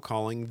they're now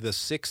calling the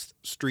 6th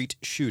Street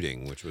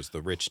shooting, which was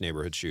the rich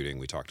neighborhood shooting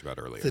we talked about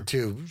earlier. The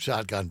 2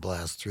 shotgun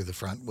blasts through the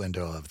front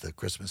window of the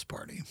Christmas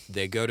party.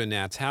 They go to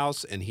Nat's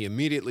house, and he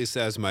immediately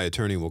says, my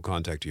attorney will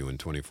contact you in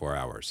 24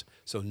 hours.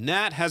 So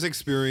Nat has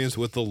experience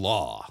with the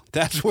law.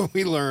 That's what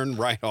we learn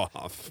right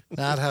off.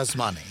 Nat has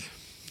money.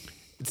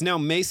 It's now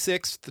May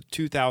 6th,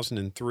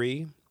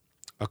 2003.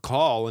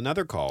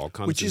 Another call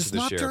comes Which into is the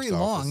not sheriff's very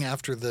long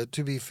office. after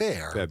to be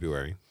fair.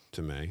 February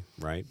to May,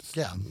 right?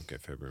 Yeah. Okay,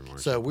 February,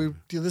 March. So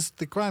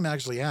the crime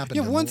actually happened.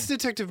 Yeah, once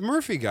Detective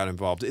Murphy got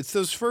involved, it's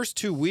those first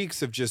 2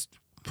 weeks of just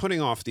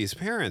putting off these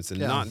parents and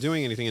not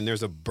doing anything, and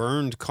there's a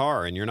burned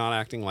car, and you're not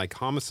acting like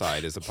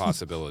homicide is a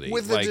possibility.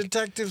 With the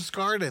detective's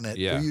card in it,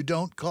 where you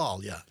don't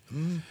call,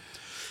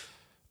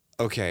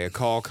 Okay, a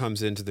call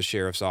comes into the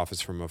sheriff's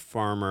office from a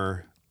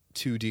farmer.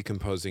 2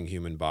 decomposing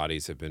human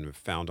bodies have been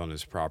found on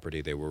his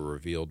property. They were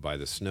revealed by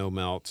the snow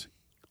melt.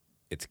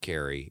 It's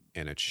Carrie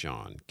and it's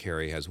Sean.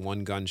 Carrie has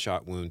 1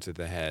 gunshot wound to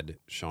the head.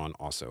 Sean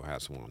also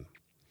has 1.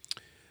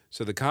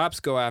 So the cops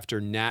go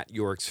after Nat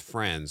York's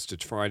friends to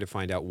try to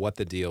find out what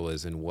the deal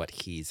is and what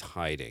he's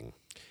hiding.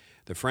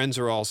 The friends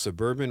are all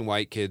suburban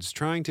white kids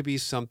trying to be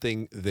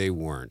something they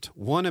weren't.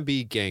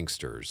 Wannabe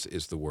gangsters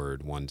is the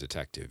word one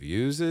detective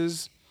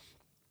uses.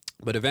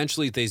 But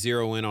eventually they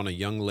zero in on a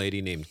young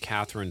lady named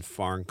Catherine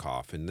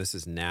Farnkoff, and this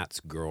is Nat's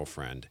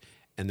girlfriend.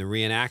 And the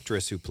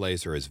reenactress who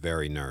plays her is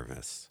very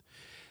nervous.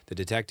 The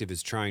detective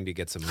is trying to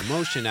get some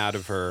emotion out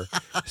of her,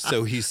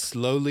 so he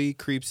slowly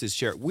creeps his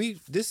chair.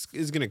 This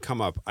is going to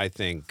come up, I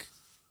think.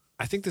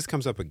 I think this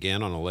comes up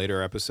again on a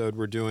later episode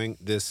we're doing.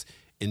 This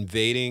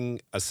invading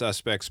a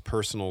suspect's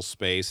personal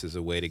space is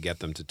a way to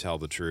get them to tell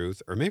the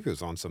truth. Or maybe it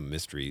was on some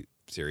mystery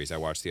series I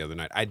watched the other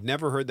night. I'd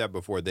never heard that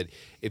before, that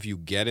if you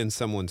get in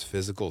someone's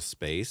physical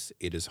space,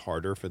 it is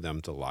harder for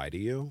them to lie to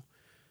you.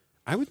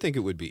 I would think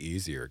it would be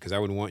easier because I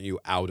would want you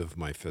out of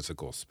my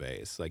physical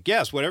space. Like,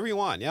 yes, whatever you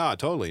want. Yeah,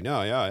 totally.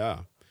 No,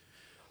 yeah.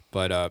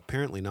 But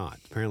apparently not.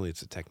 Apparently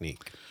it's a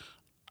technique.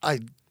 I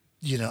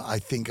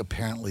think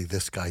apparently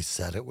this guy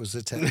said it was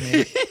a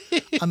technique.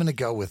 I'm going to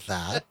go with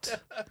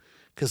that.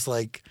 Because,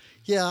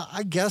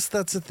 I guess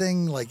that's a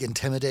thing. Like,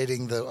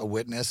 intimidating a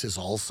witness is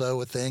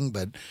also a thing,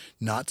 but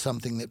not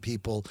something that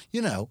people,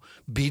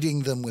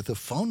 beating them with a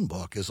phone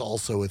book is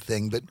also a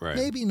thing, but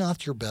maybe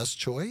not your best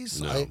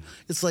choice. No.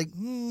 It's like,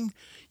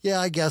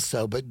 I guess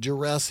so, but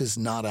duress is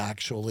not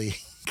actually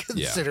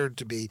considered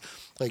to be,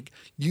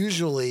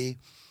 usually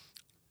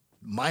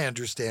my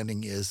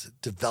understanding is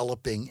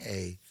developing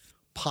a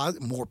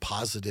more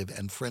positive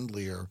and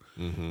friendlier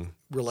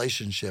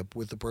relationship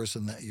with the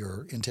person that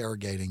you're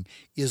interrogating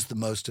is the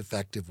most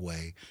effective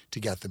way to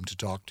get them to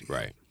talk to you.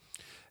 Right.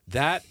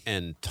 That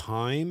and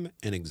time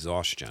and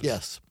exhaustion.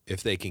 Yes.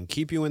 If they can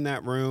keep you in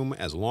that room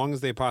as long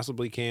as they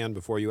possibly can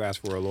before you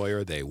ask for a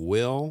lawyer, they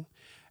will.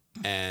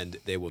 And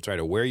they will try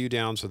to wear you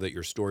down so that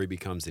your story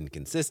becomes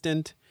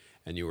inconsistent.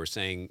 And you were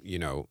saying, you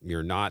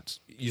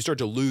start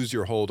to lose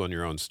your hold on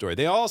your own story.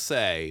 They all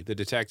say, the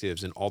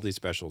detectives and all these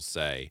specials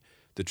say,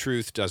 the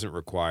truth doesn't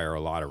require a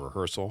lot of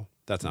rehearsal.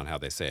 That's not how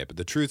they say it, but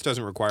the truth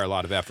doesn't require a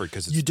lot of effort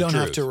because it's you the truth.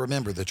 don't have to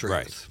remember the truth.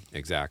 Right,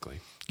 exactly.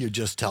 You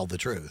just tell the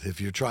truth. If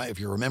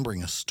you're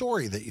remembering a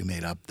story that you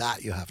made up,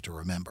 that you have to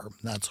remember.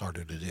 That's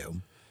harder to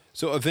do.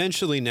 So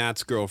eventually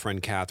Nat's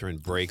girlfriend, Catherine,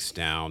 breaks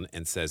down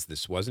and says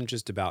this wasn't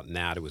just about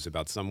Nat, it was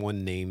about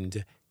someone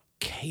named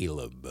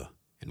Caleb.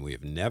 And we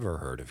have never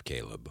heard of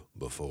Caleb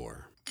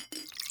before.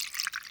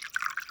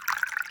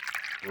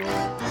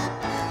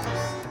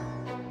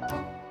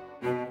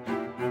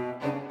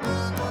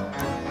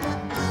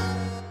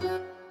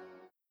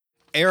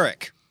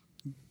 Eric.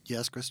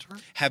 Yes, Christopher?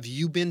 Have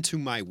you been to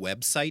my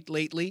website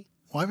lately?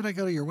 Why would I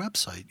go to your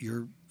website?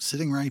 You're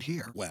sitting right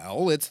here.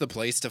 Well, it's the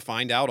place to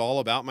find out all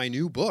about my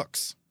new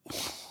books.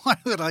 Why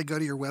would I go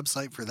to your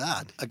website for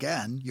that?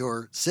 Again,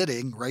 you're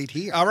sitting right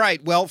here. All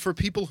right. Well, for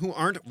people who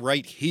aren't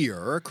right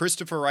here,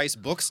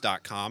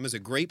 ChristopherRiceBooks.com is a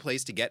great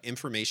place to get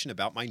information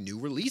about my new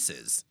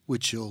releases.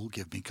 Which you'll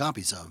give me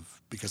copies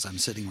of because I'm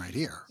sitting right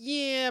here.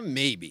 Yeah,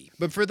 maybe.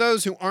 But for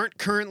those who aren't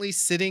currently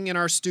sitting in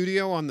our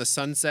studio on the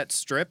Sunset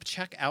Strip,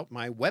 check out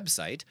my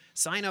website,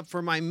 sign up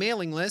for my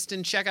mailing list,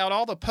 and check out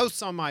all the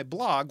posts on my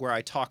blog where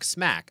I talk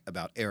smack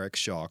about Eric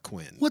Shaw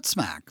Quinn. What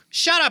smack?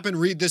 Shut up and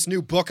read this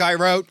new book I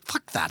wrote.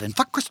 Fuck that, and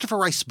fuck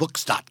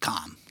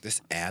ChristopherRiceBooks.com.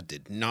 This ad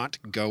did not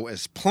go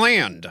as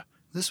planned.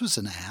 This was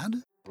an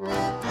ad?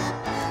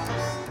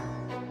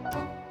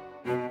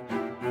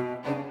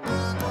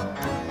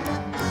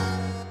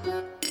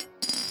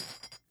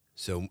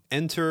 So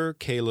enter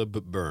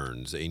Caleb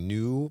Burns, a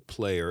new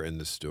player in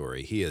the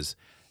story. He is,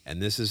 and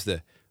this is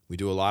we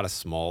do a lot of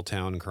small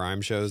town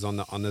crime shows on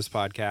this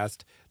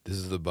podcast. This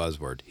is the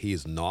buzzword. He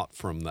is not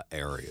from the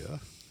area.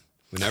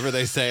 Whenever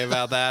they say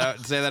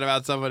that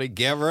about somebody,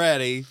 get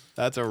ready.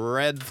 That's a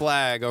red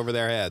flag over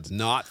their heads.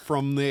 Not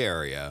from the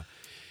area.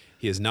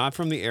 He is not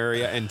from the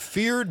area and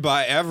feared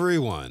by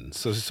everyone.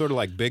 So it's sort of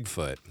like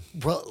Bigfoot.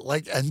 Well,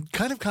 and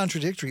kind of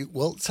contradictory.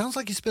 Well, it sounds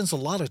like he spends a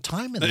lot of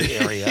time in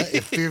the area.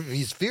 If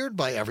he's feared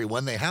by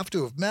everyone, they have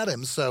to have met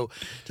him. So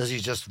does he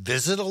just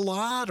visit a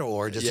lot,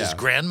 or does his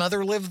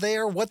grandmother live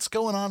there? What's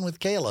going on with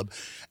Caleb?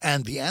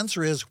 And the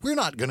answer is, we're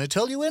not going to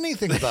tell you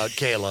anything about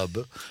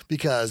Caleb,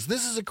 because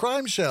this is a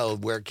crime show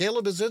where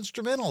Caleb is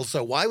instrumental.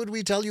 So why would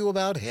we tell you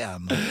about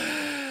him?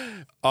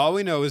 All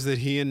we know is that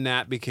he and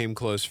Nat became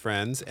close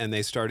friends, and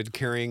they started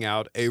carrying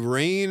out a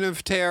reign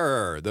of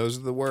terror. Those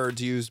are the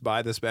words used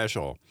by the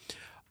special,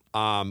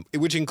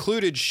 which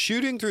included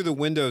shooting through the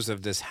windows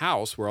of this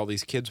house where all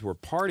these kids were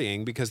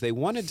partying because they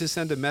wanted to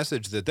send a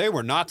message that they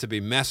were not to be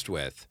messed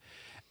with.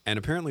 And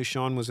apparently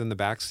Sean was in the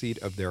backseat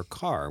of their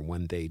car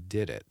when they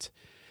did it.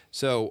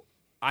 So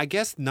I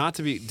guess not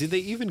to be... Did they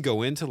even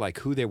go into like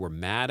who they were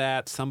mad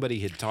at? Somebody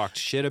had talked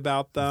shit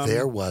about them?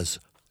 There was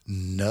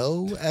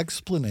no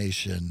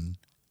explanation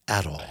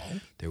at all.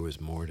 There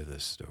was more to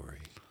this story.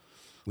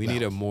 We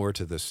need a more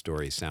to this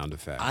story sound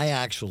effect. I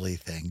actually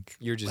think...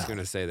 You're just going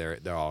to say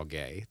they're all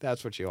gay.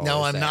 That's what you always say.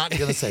 No, I'm not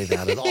going to say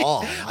that at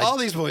all. All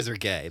these boys are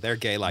gay. They're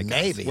gay like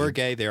us. We're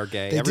gay. They're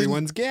gay.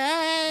 Everyone's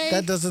gay.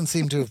 That doesn't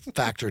seem to have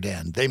factored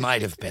in. They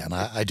might have been.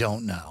 I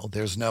don't know.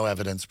 There's no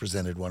evidence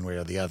presented one way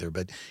or the other.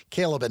 But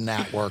Caleb and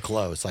Nat were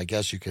close. I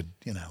guess you could,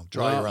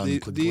 draw your own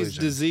conclusion. These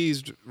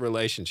diseased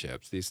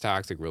relationships, these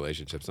toxic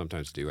relationships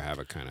sometimes do have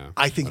a kind of...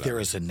 I think there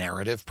is a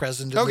narrative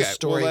present in this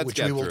story, which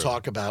we will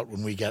talk about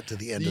when we get to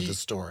the end of the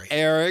story.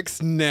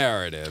 Eric's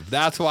narrative.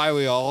 That's why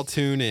we all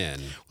tune in.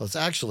 Well, it's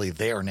actually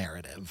their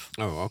narrative.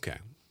 Oh, okay.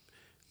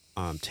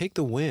 Take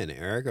the win,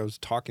 Eric. I was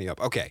talking you up.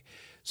 Okay.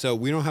 So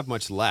we don't have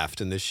much left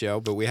in this show,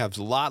 but we have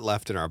a lot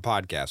left in our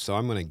podcast. So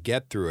I'm going to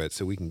get through it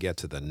so we can get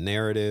to the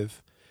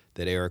narrative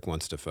that Eric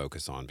wants to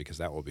focus on, because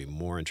that will be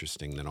more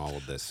interesting than all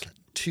of this.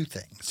 Two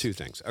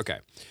things. Okay.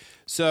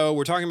 So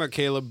we're talking about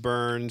Caleb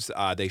Burns.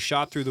 They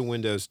shot through the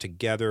windows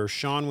together.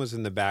 Sean was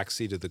in the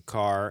backseat of the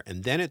car.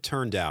 And then it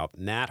turned out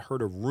Nat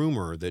heard a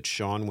rumor that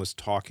Sean was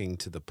talking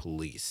to the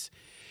police.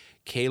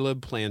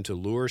 Caleb planned to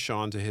lure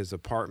Sean to his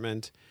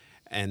apartment.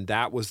 And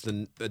that was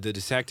the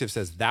detective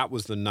says that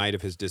was the night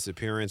of his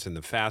disappearance. And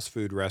the fast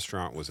food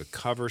restaurant was a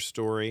cover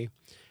story.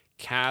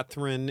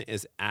 Catherine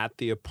is at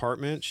the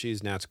apartment.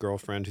 She's Nat's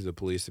girlfriend, who the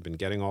police have been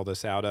getting all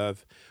this out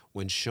of.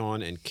 When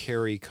Sean and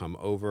Carrie come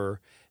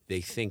over, they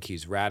think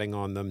he's ratting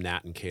on them.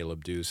 Nat and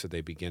Caleb do, so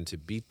they begin to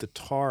beat the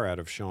tar out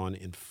of Sean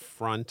in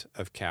front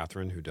of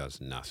Catherine, who does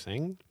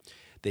nothing.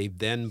 They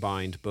then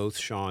bind both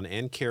Sean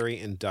and Carrie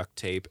in duct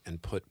tape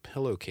and put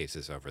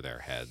pillowcases over their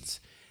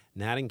heads.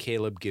 Nat and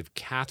Caleb give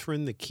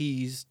Catherine the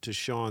keys to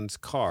Sean's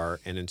car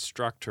and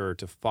instruct her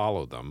to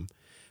follow them.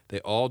 They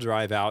all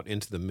drive out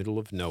into the middle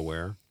of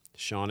nowhere.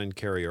 Sean and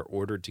Carrie are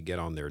ordered to get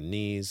on their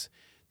knees.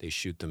 They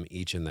shoot them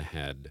each in the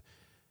head.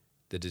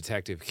 The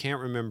detective can't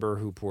remember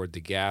who poured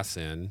the gas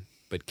in,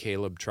 but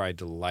Caleb tried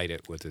to light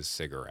it with his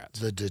cigarette.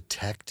 The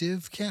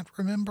detective can't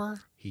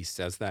remember? He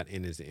says that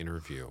in his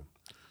interview.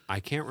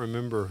 I can't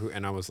remember who,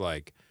 and I was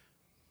like...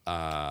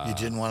 You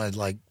didn't want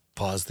to,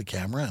 pause the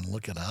camera and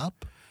look it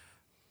up?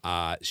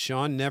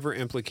 Sean never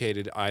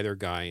implicated either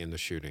guy in the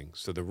shooting.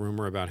 So the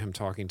rumor about him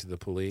talking to the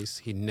police,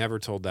 he never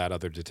told that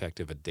other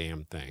detective a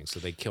damn thing.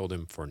 So they killed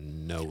him for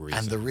no reason.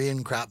 And the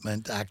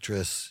reenactment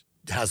actress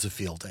has a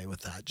field day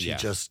with that. She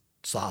just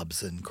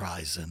sobs and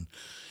cries and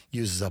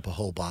uses up a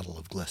whole bottle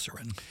of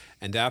glycerin.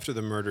 And after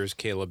the murders,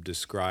 Caleb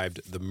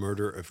described the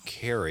murder of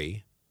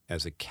Carrie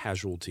as a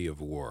casualty of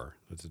war.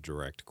 That's a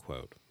direct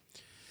quote.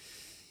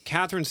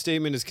 Catherine's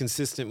statement is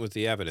consistent with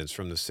the evidence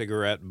from the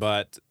cigarette,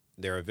 but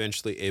they're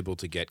eventually able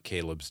to get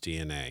Caleb's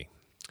DNA.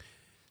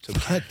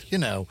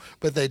 So,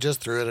 but they just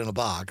threw it in a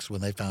box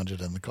when they found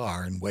it in the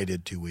car and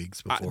waited 2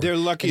 weeks before. They're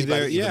lucky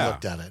they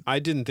looked at it. I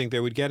didn't think they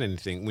would get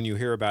anything when you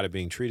hear about it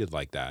being treated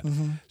like that.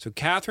 Mm-hmm. So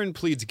Catherine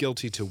pleads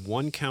guilty to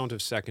 1 count of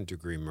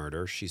second-degree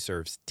murder. She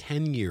serves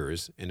 10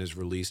 years and is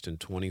released in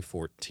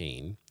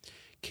 2014.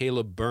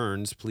 Caleb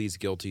Burns pleads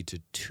guilty to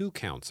 2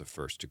 counts of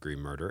first-degree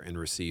murder and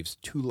receives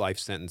 2 life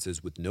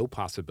sentences with no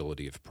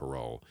possibility of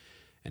parole.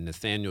 And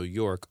Nathaniel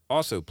York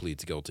also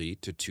pleads guilty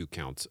to 2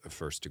 counts of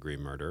first-degree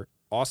murder,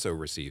 also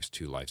receives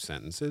 2 life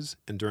sentences,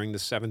 and during the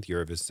 7th year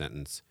of his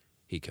sentence,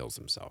 he kills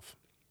himself.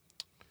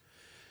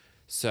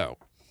 So,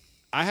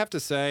 I have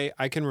to say,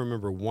 I can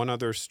remember one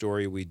other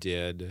story we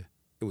did.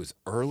 It was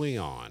early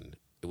on.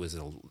 It was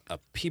a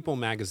People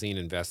magazine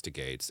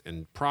investigates,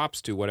 and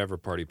props to whatever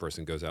party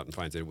person goes out and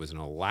finds it. It was an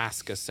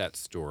Alaska set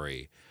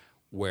story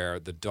where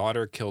the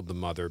daughter killed the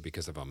mother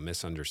because of a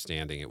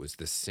misunderstanding. It was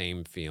the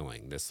same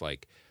feeling,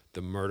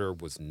 the murder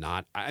was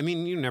not,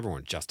 you never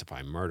want to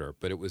justify murder,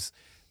 but it was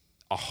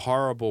a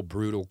horrible,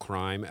 brutal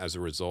crime as a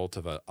result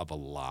of a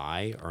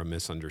lie or a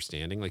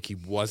misunderstanding. He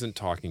wasn't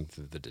talking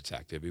to the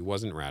detective. He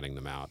wasn't ratting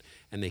them out.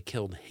 And they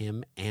killed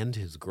him and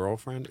his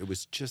girlfriend. It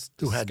was just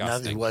disgusting. Who had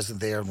nothing, who wasn't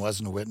there and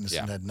wasn't a witness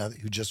and had nothing,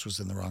 who just was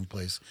in the wrong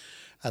place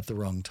at the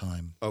wrong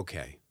time.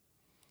 Okay.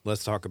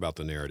 Let's talk about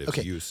the narrative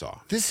you saw.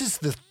 This is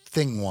the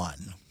thing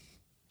one.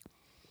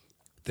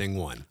 Thing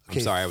one. I'm Okay,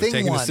 sorry, I was thing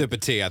taking one. a sip of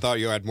tea. I thought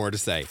you had more to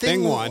say.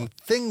 Thing one.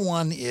 Thing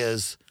one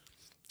is,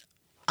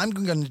 I'm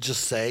going to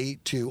just say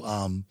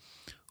to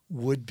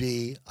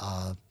would-be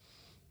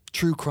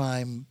true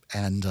crime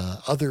and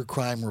other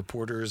crime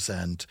reporters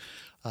and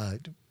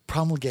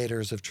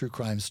promulgators of true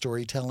crime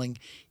storytelling,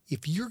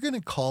 if you're going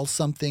to call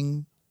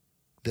something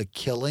the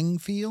killing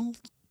field,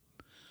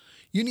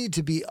 you need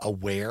to be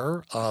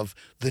aware of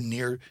the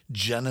near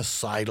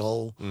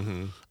genocidal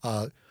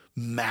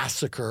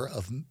massacre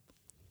of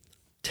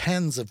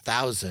tens of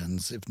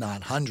thousands, if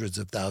not hundreds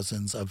of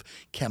thousands, of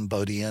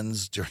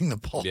Cambodians during the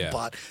Pol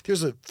Pot.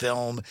 There's a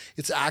film.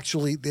 It's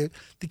actually the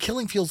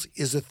killing fields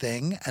is a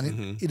thing,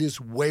 and it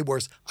is way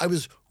worse. I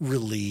was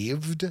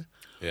relieved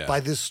by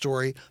this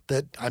story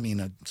that, I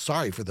mean,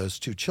 sorry for those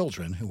two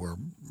children who were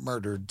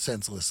murdered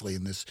senselessly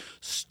in this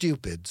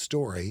stupid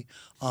story,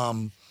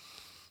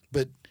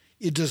 but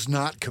it does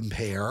not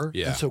compare.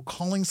 Yeah. And so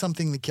calling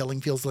something the killing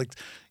fields like,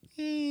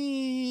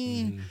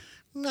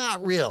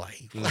 not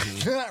really.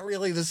 Not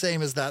really the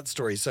same as that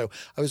story. So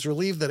I was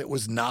relieved that it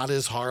was not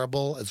as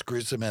horrible, as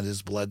gruesome, and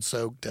as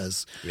blood-soaked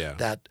as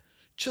that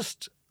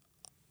just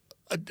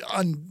a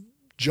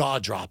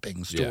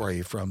jaw-dropping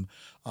story from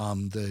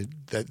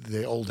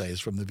the old days,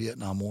 from the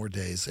Vietnam War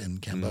days in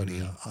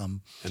Cambodia.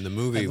 And the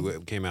movie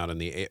came out in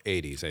the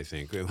 80s, I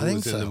think. Who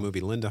was in the movie?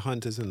 Linda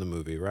Hunt is in the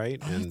movie, right?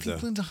 I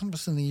think Linda Hunt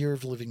was in The Year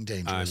of Living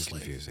Dangerously.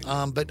 I'm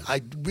confusing. But I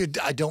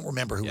don't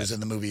remember who was in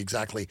the movie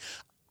exactly.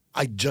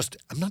 I'm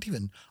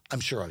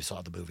sure I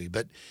saw the movie,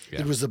 but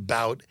it was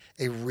about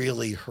a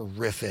really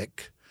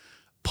horrific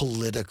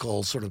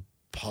political sort of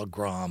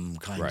pogrom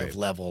kind of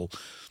level,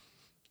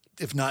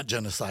 if not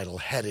genocidal,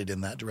 headed in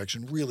that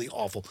direction. Really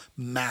awful,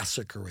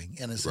 massacring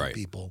innocent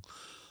people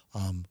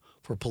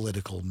for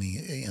political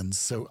means.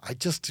 So I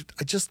just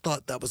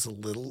thought that was a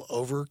little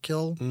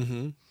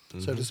overkill,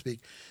 so to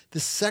speak.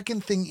 The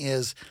second thing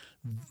is,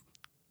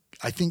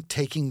 I think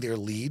taking their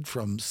lead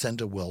from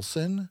Senda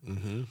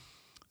Wilson,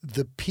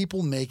 the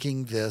people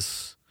making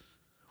this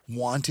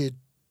wanted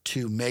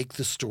to make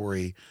the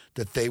story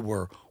that they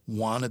were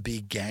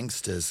wannabe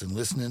gangsters and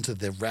listening to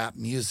the rap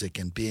music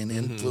and being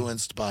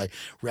influenced by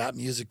rap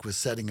music was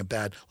setting a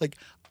bad, like,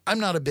 I'm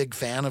not a big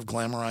fan of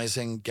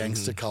glamorizing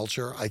gangsta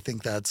culture. I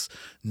think that's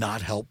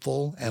not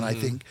helpful. And I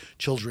think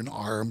children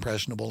are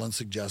impressionable and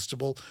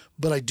suggestible,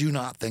 but I do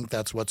not think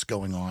that's what's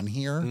going on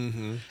here.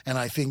 And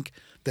I think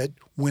that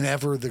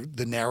whenever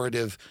the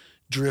narrative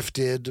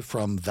drifted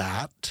from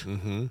that,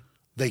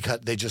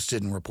 they just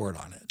didn't report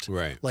on it.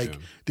 Right. Like,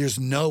 there's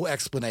no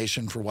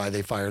explanation for why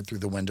they fired through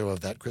the window of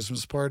that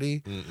Christmas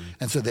party.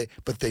 And so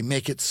they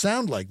make it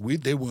sound like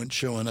they weren't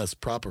showing us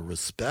proper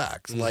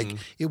respect. Like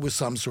it was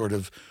some sort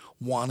of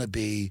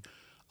wannabe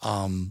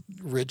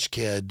rich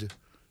kid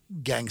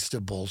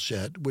gangsta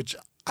bullshit, which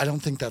I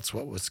don't think that's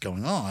what was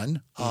going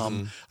on.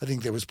 I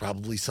think there was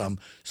probably some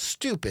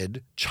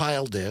stupid,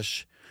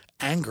 childish,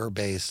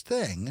 anger-based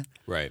thing.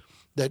 Right.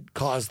 That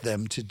caused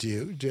them to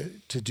do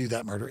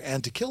that murder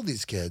and to kill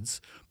these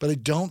kids, but I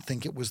don't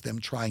think it was them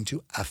trying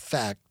to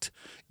affect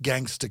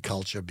gangsta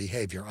culture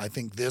behavior. I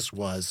think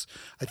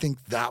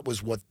that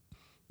was what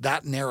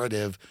that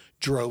narrative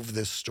drove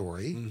this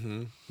story,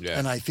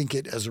 and I think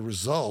as a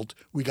result,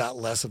 we got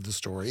less of the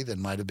story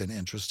than might have been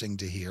interesting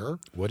to hear.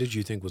 What did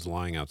you think was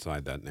lying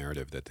outside that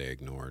narrative that they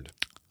ignored?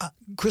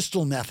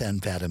 Crystal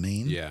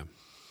methamphetamine. Yeah.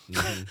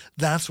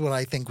 That's what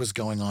I think was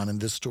going on in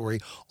this story.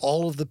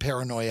 All of the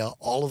paranoia,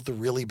 all of the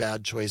really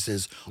bad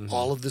choices,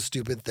 all of the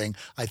stupid thing.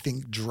 I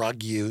think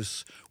drug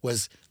use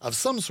was of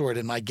some sort,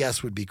 and my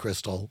guess would be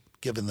crystal,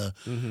 given the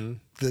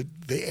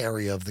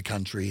area of the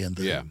country and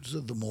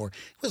the more.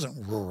 It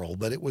wasn't rural,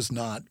 but it was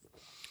not.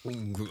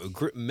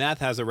 Meth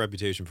has a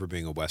reputation for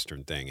being a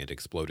Western thing. It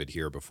exploded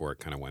here before it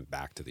kind of went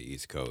back to the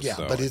East Coast. Yeah,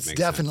 so but it's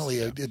definitely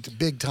it's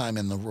big time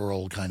in the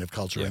rural kind of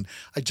culture. Yeah. And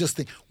I just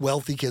think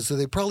wealthy kids, so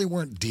they probably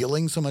weren't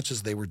dealing so much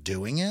as they were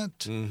doing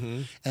it.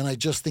 And I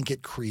just think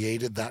it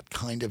created that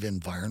kind of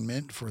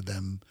environment for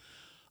them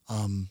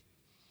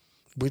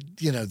with,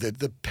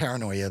 the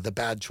paranoia, the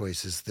bad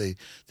choices, the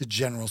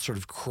general sort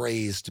of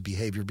crazed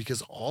behavior,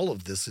 because all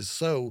of this is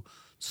so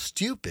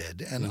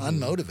stupid and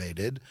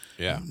unmotivated.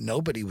 Yeah.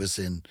 Nobody was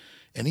in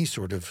any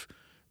sort of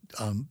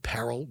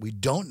peril. We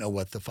don't know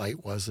what the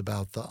fight was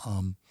about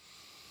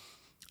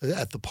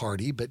at the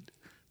party, but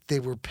they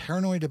were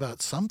paranoid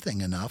about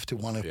something enough to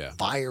want to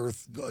fire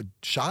a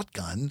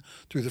shotgun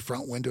through the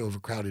front window of a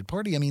crowded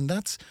party. I mean,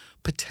 that's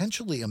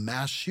potentially a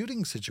mass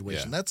shooting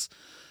situation. Yeah.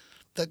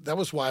 That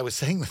was why I was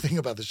saying the thing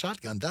about the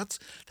shotgun. That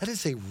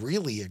is a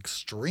really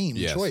extreme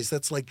choice.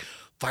 That's like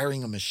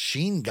firing a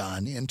machine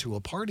gun into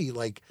a party.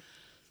 Like,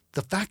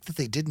 the fact that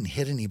they didn't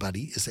hit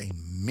anybody is a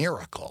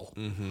miracle.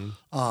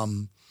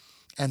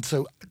 And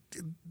so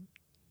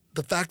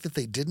the fact that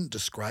they didn't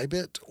describe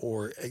it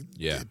or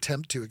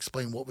attempt to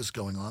explain what was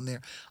going on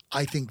there,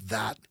 I think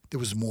that there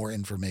was more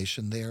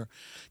information there.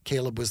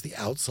 Caleb was the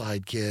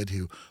outside kid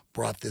who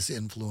brought this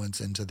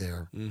influence into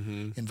their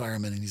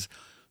environment, and he's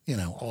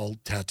all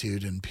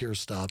tattooed and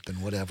pierced up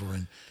and whatever,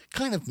 and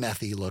kind of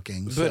methy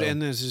looking. But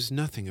and there's just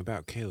nothing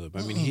about Caleb.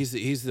 I mean,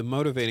 he's the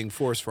motivating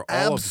force for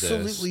all of this.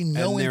 Absolutely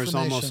no and there's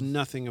information. almost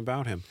nothing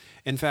about him.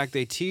 In fact,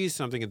 they tease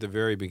something at the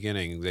very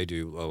beginning. They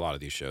do a lot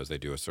of these shows. They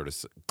do a sort of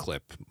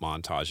clip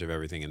montage of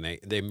everything, and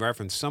they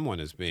reference someone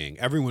as being,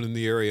 everyone in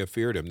the area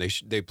feared him.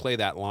 They play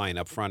that line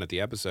up front at the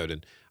episode,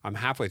 and I'm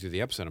halfway through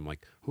the episode. I'm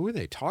like, who are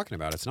they talking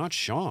about? It's not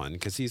Sean,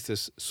 because he's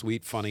this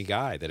sweet, funny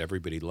guy that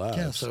everybody loves.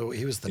 Yeah, so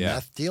he was the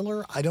meth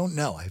dealer? I don't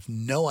know. I have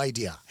no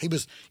idea. He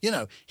was,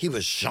 he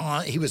was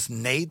Sean. He was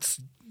Nate's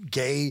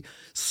gay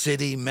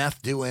city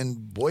meth doing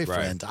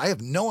boyfriend. Right. I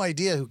have no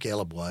idea who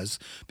Caleb was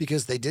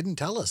because they didn't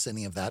tell us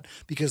any of that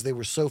because they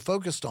were so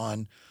focused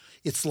on,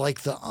 it's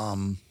like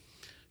the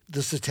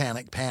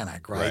satanic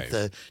panic, right?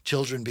 The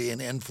children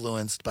being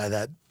influenced by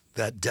that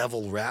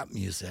devil rap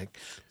music.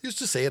 I used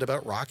to say it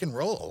about rock and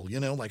roll,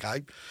 like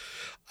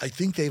I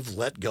think they've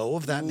let go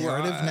of that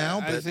narrative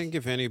now. But I think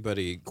if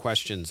anybody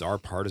questions our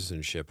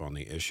partisanship on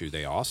the issue,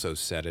 they also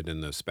said it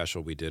in the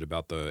special we did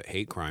about the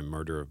hate crime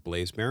murder of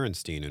Blaze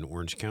Berenstein in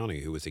Orange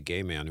County, who was a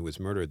gay man who was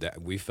murdered, that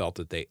we felt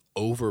that they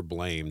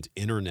overblamed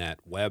internet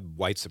web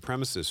white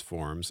supremacist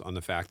forums on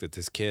the fact that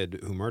this kid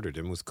who murdered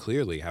him was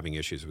clearly having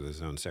issues with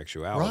his own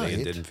sexuality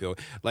and didn't feel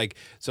like.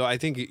 So I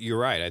think you're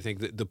right. I think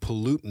that the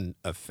pollutant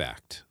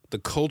effect, the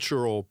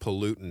cultural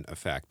pollutant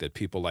effect that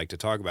people like to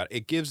talk about,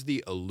 it gives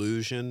the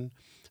illusion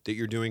that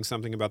you're doing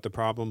something about the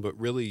problem, but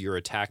really you're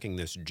attacking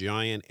this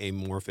giant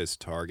amorphous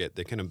target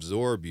that can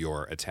absorb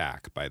your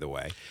attack, by the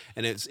way.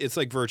 And it's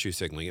like virtue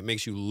signaling. It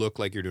makes you look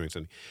like you're doing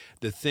something.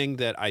 The thing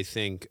that I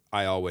think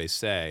I always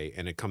say,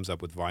 and it comes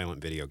up with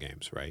violent video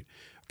games, right?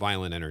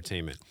 Violent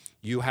entertainment.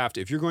 You have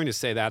to, if you're going to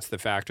say that's the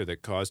factor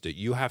that caused it,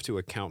 you have to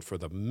account for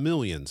the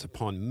millions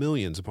upon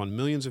millions upon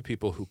millions of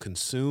people who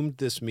consumed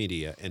this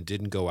media and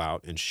didn't go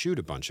out and shoot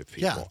a bunch of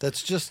people. Yeah,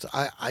 that's just,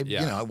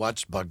 I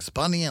watched Bugs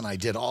Bunny and I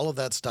did all of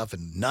that stuff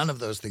and none of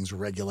those things were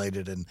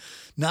regulated and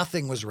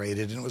nothing was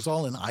rated and it was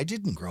all in, I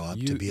didn't grow up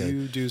to be a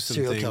You do some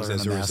serial things killer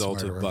as and a a mass result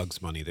murderer. of Bugs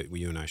Bunny that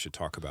you and I should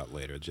talk about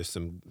later. Just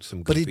some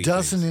But it goofy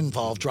doesn't things.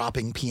 involve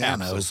dropping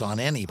pianos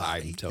on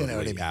anybody. I totally, you know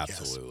what I mean?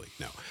 absolutely.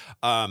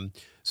 No.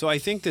 So I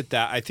think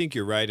I think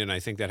you're right, and I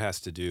think that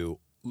has to do.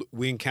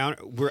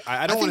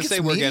 I don't want to say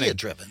we're getting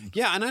driven.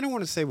 Yeah, and I don't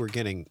want to say we're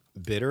getting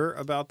bitter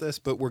about this,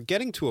 but we're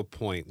getting to a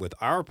point with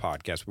our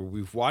podcast where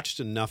we've watched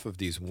enough of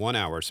these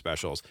 1-hour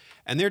specials,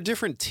 and there are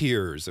different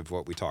tiers of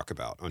what we talk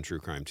about on True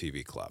Crime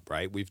TV Club,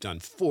 right? We've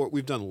done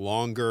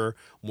longer,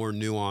 more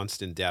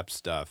nuanced, in-depth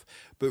stuff,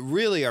 but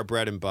really our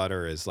bread and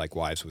butter is like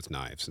Wives with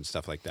Knives and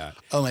stuff like that.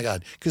 Oh my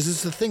God, because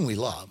it's the thing we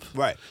love.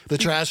 Right. The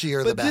trashier,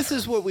 the better. But this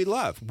is what we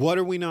love. What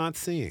are we not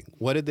seeing?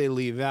 What did they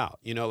leave out?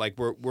 Like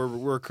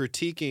we're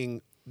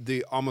critiquing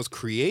the almost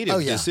creative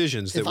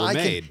decisions that were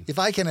made. If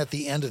I can at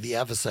the end of the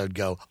episode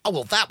go, oh,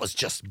 well, that was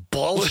just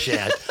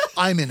bullshit,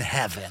 I'm in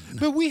heaven.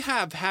 But we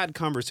have had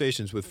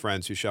conversations with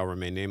friends who shall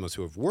remain nameless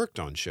who have worked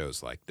on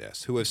shows like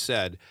this, who have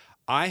said,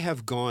 I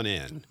have gone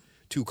in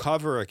to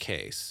cover a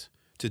case,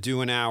 to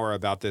do an hour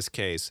about this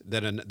case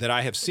that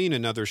I have seen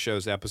another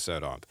show's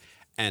episode of.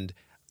 And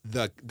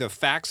the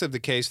facts of the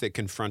case that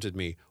confronted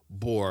me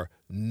bore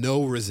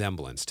no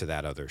resemblance to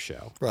that other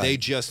show. Right. They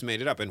just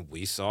made it up. And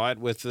we saw it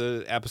with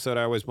the episode,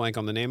 I always blank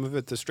on the name of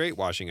it, the straight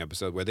washing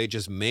episode, where they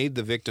just made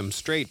the victim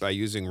straight by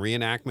using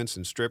reenactments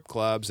and strip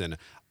clubs and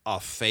a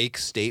fake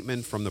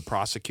statement from the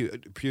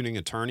prosecuting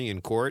attorney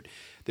in court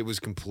that was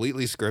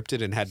completely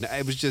scripted and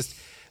it was just,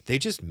 they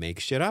just make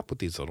shit up with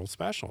these little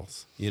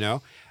specials,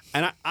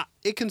 And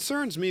it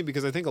concerns me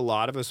because I think a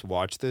lot of us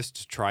watch this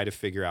to try to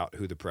figure out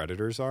who the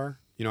predators are.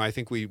 I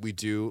think we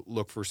do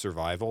look for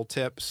survival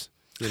tips,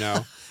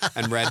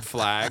 and red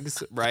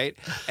flags, right?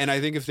 And I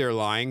think if they're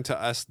lying to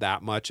us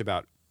that much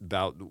about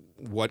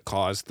what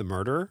caused the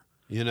murder,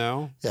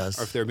 yes,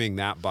 or if they're being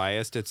that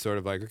biased, it's sort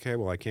of like, okay,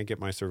 well, I can't get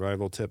my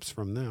survival tips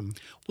from them.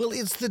 Well,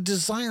 it's the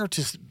desire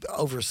to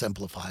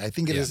oversimplify. I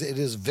think it is. It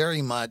is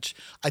very much.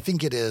 I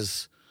think it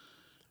is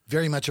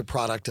very much a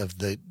product of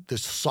the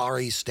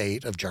sorry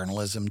state of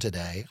journalism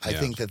today. I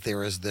think that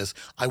there is this,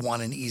 I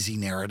want an easy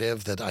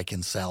narrative that I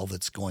can sell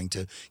that's going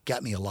to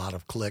get me a lot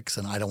of clicks,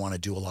 and I don't want to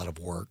do a lot of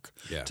work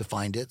to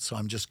find it, so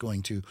I'm just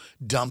going to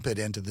dump it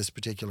into this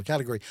particular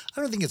category.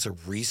 I don't think it's a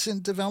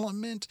recent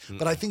development,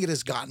 but I think it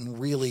has gotten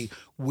really,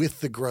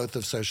 with the growth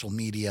of social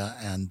media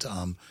and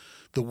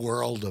the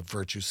world of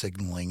virtue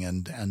signaling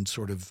and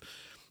sort of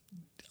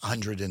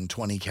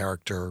 120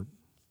 character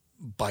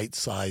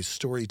bite-sized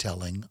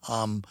storytelling,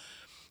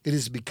 it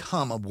has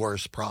become a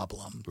worse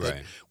problem.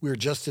 Right. We're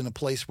just in a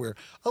place where,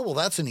 oh, well,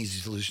 that's an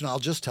easy solution. I'll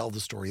just tell the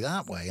story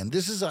that way. And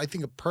this is, I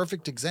think, a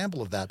perfect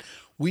example of that.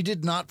 We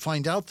did not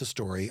find out the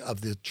story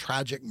of the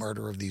tragic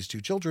murder of these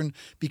two children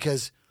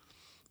because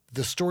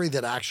the story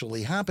that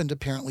actually happened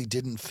apparently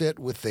didn't fit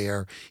with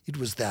it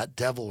was that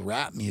devil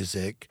rap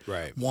music,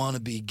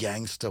 wannabe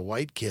gangsta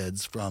white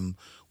kids from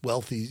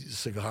wealthy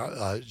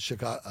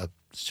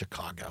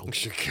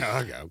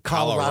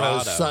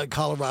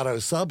Colorado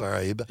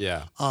suburb.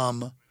 Yeah.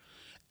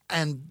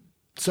 And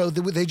So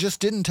they just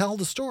didn't tell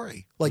the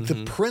story. Like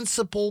the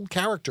principal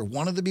character,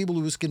 one of the people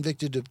who was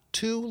convicted of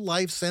 2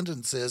 life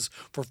sentences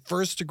for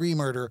first-degree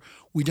murder,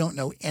 we don't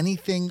know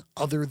anything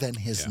other than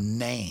his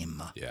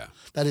name. Yeah.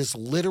 That is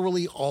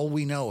literally all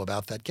we know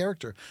about that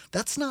character.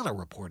 That's not a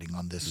reporting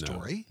on this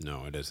story.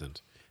 No, it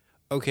isn't.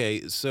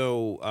 Okay,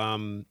 so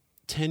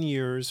 10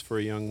 years for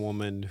a young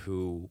woman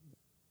who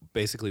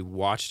basically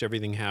watched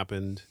everything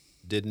happen,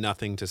 did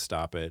nothing to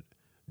stop it,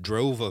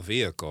 drove a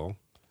vehicle.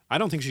 I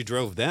don't think she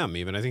drove them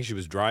even. I think she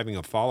was driving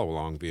a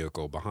follow-along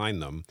vehicle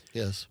behind them.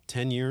 Yes.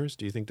 10 years?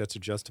 Do you think that's a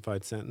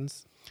justified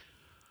sentence?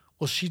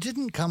 Well, she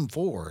didn't come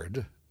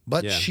forward,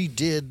 but she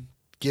did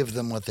give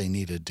them what they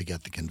needed to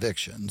get the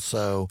conviction.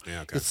 So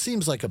it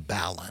seems like a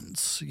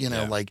balance. You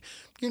know, like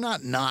you're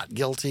not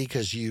guilty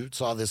because you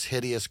saw this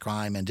hideous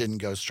crime and didn't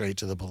go straight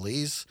to the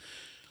police.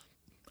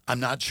 I'm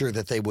not sure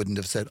that they wouldn't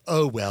have said,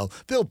 oh, well,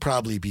 they'll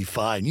probably be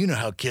fine. You know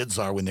how kids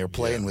are when they're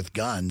playing with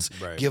guns,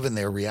 given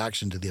their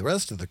reaction to the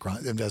rest of the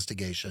crime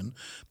investigation.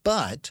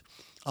 But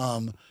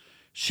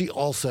she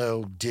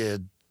also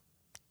did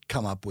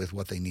come up with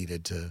what they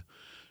needed to,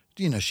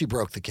 she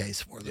broke the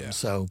case for them.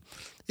 So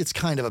it's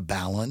kind of a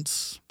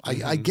balance.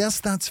 I guess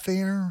that's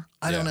fair.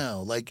 I don't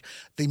know. Like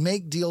they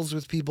make deals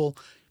with people.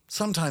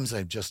 Sometimes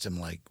I just am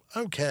like,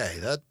 okay,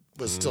 that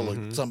was still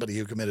somebody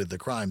who committed the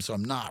crime, so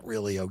I'm not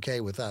really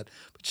okay with that.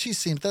 But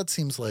that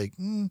seems like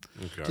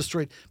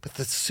destroyed. But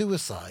the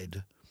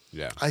suicide,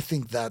 I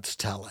think that's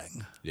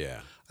telling. Yeah.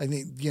 I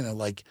mean,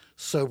 like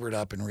sobered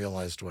up and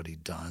realized what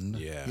he'd done.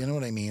 Yeah. You know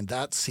what I mean?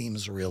 That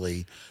seems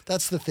really,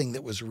 that's the thing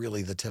that was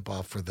really the tip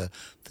off for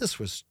this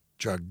was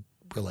drug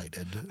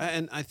related.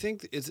 And I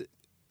think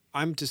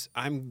I'm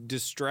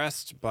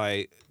distressed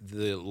by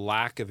the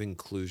lack of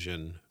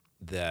inclusion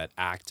that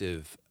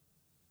active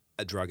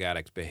drug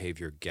addict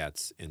behavior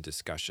gets in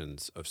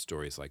discussions of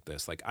stories like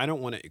this. Like, I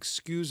don't want to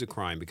excuse a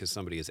crime because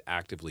somebody is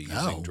actively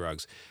using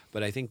drugs,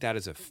 but I think that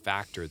is a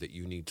factor that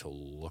you need to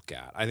look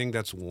at. I think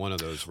that's one of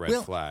those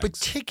red flags.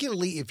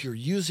 Particularly if you're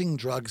using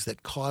drugs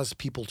that cause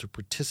people to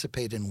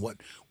participate in what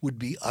would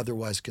be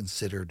otherwise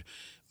considered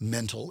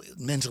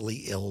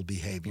mentally ill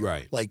behavior.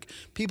 Right. Like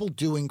people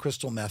doing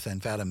crystal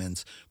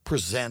methamphetamines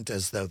present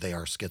as though they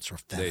are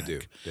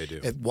schizophrenic. They do.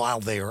 While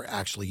they are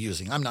actually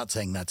using. I'm not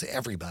saying that's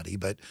everybody,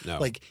 but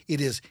like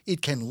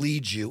it can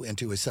lead you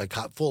into a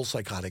full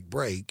psychotic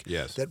break.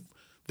 Yes.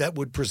 That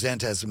would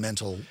present as a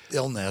mental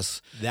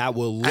illness. That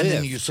will lift. And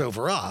then you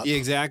sober up.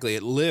 Exactly.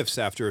 It lifts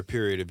after a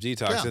period of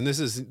detox. Yeah. And this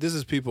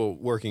is people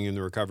working in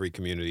the recovery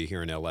community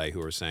here in LA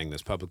who are saying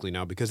this publicly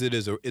now because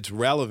it's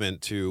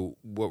relevant to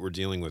what we're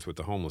dealing with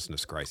the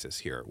homelessness crisis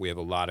here. We have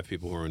a lot of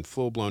people who are in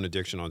full-blown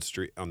addiction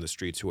on the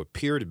streets who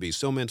appear to be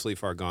so mentally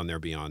far gone they're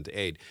beyond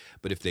aid.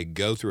 But if they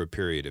go through a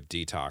period of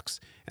detox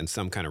and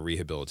some kind of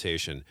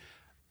rehabilitation,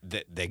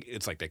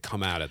 it's like they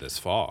come out of this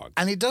fog.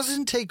 And it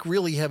doesn't take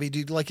really heavy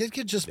duty. Like it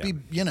could just be,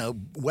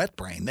 wet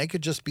brain. They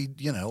could just be,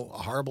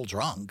 horrible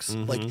drunks.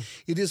 Mm-hmm. Like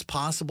it is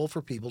possible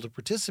for people to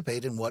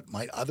participate in what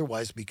might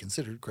otherwise be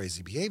considered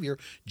crazy behavior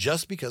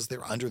just because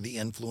they're under the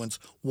influence,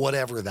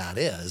 whatever that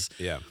is.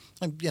 Yeah.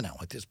 And,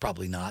 it's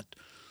probably not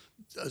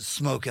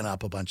smoking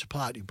up a bunch of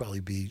pot. You'd probably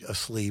be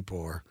asleep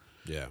or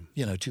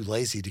too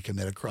lazy to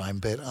commit a crime.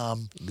 But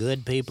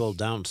good people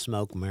don't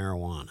smoke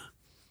marijuana.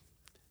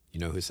 You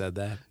know who said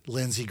that?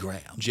 Lindsey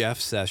Graham. Jeff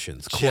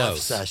Sessions. Close. Jeff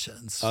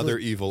Sessions. Other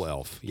evil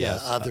elf.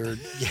 Yes.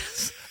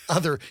 Yeah,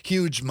 other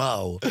huge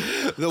Mo.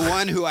 The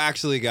one who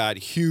actually got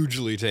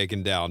hugely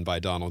taken down by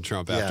Donald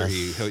Trump after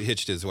he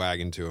hitched his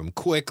wagon to him.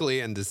 Quickly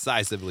and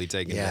decisively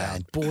taken down. Yeah,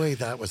 and boy,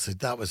 that was a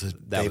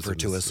favor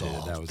to us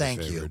all. That was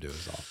Thank a favor you. To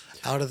us all.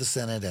 Out of the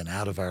Senate and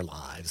out of our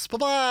lives.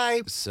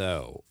 Bye-bye.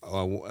 So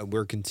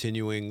we're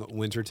continuing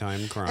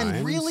wintertime crimes.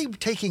 And really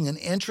taking an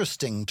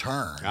interesting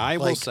turn. I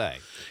will say.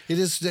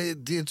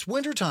 It's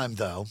wintertime,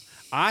 though.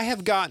 I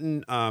have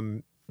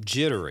gotten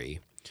jittery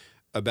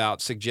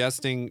about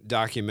suggesting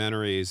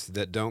documentaries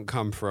that don't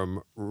come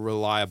from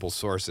reliable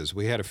sources.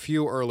 We had a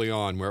few early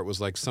on where it was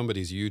like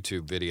somebody's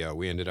YouTube video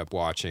we ended up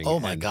watching.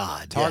 Oh, my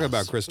God. Talk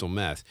about crystal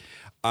meth.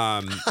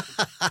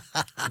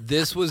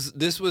 This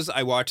was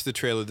I watched the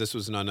trailer. This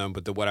was an unknown,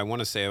 but what I want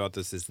to say about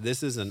this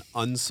is an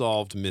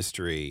unsolved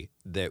mystery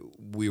that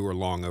we were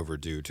long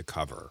overdue to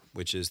cover,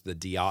 which is the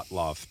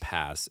Dyatlov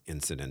Pass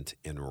incident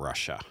in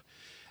Russia.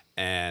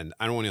 And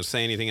I don't want to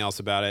say anything else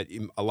about it.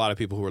 A lot of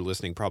people who are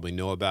listening probably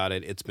know about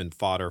it. It's been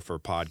fodder for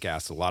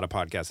podcasts. A lot of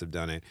podcasts have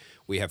done it.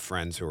 We have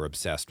friends who are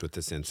obsessed with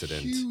this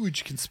incident.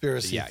 Huge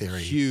conspiracy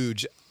theory.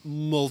 Huge,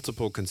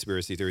 multiple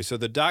conspiracy theories. So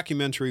the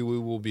documentary we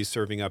will be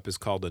serving up is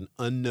called An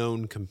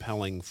Unknown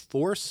Compelling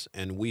Force,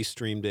 and we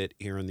streamed it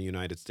here in the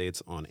United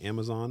States on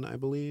Amazon, I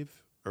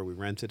believe, or we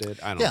rented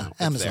it. I don't know.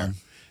 It's Amazon. there.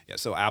 Yeah,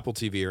 so Apple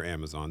TV or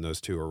Amazon,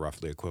 those two are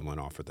roughly equivalent,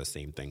 offer the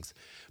same things.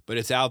 But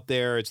it's out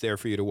there, it's there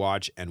for you to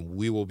watch, and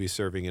we will be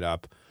serving it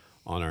up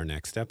on our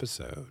next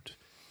episode.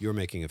 You're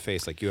making a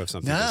face like you have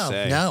something to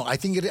say. No, I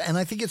think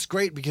it's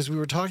great because we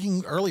were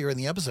talking earlier in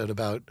the episode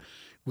about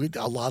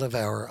a lot of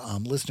our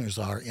listeners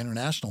are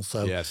international,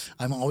 so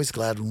I'm always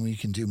glad when we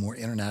can do more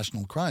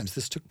international crimes.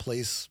 This took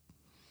place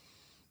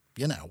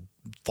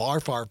far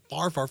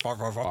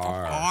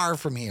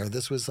from here.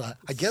 This was, I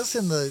guess,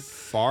 in the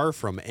Far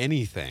from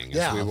anything,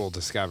 as we will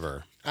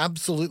discover.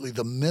 Absolutely,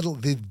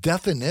 the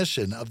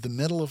definition of the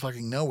middle of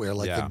fucking nowhere,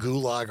 like the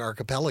Gulag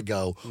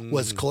Archipelago,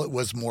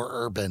 was more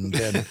urban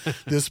than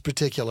this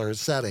particular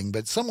setting,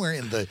 but somewhere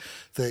in the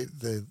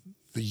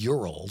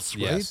Urals,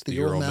 right? Yes, the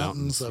Ural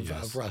Mountains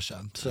of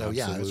Russia. So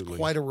Absolutely. it was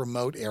quite a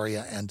remote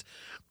area and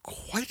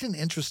quite an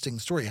interesting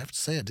story. I have to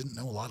say, I didn't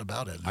know a lot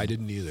about it. I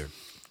didn't either.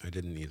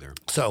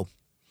 So,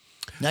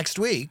 next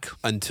week.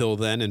 Until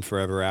then and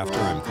forever after,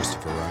 I'm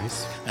Christopher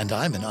Rice. And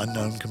I'm an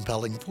unknown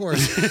compelling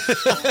force.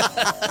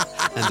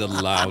 And a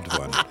loud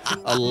one.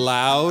 A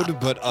loud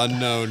but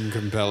unknown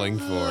compelling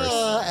force.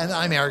 And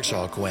I'm Eric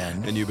Shaw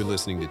Quinn. And you've been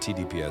listening to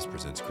TDPS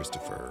Presents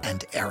Christopher.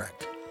 And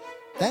Eric.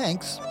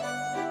 Thanks.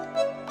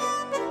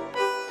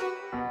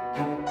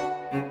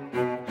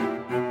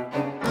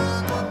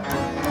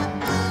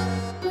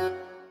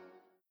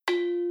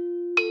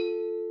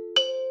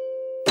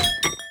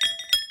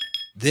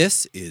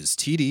 This is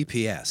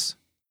TDPS.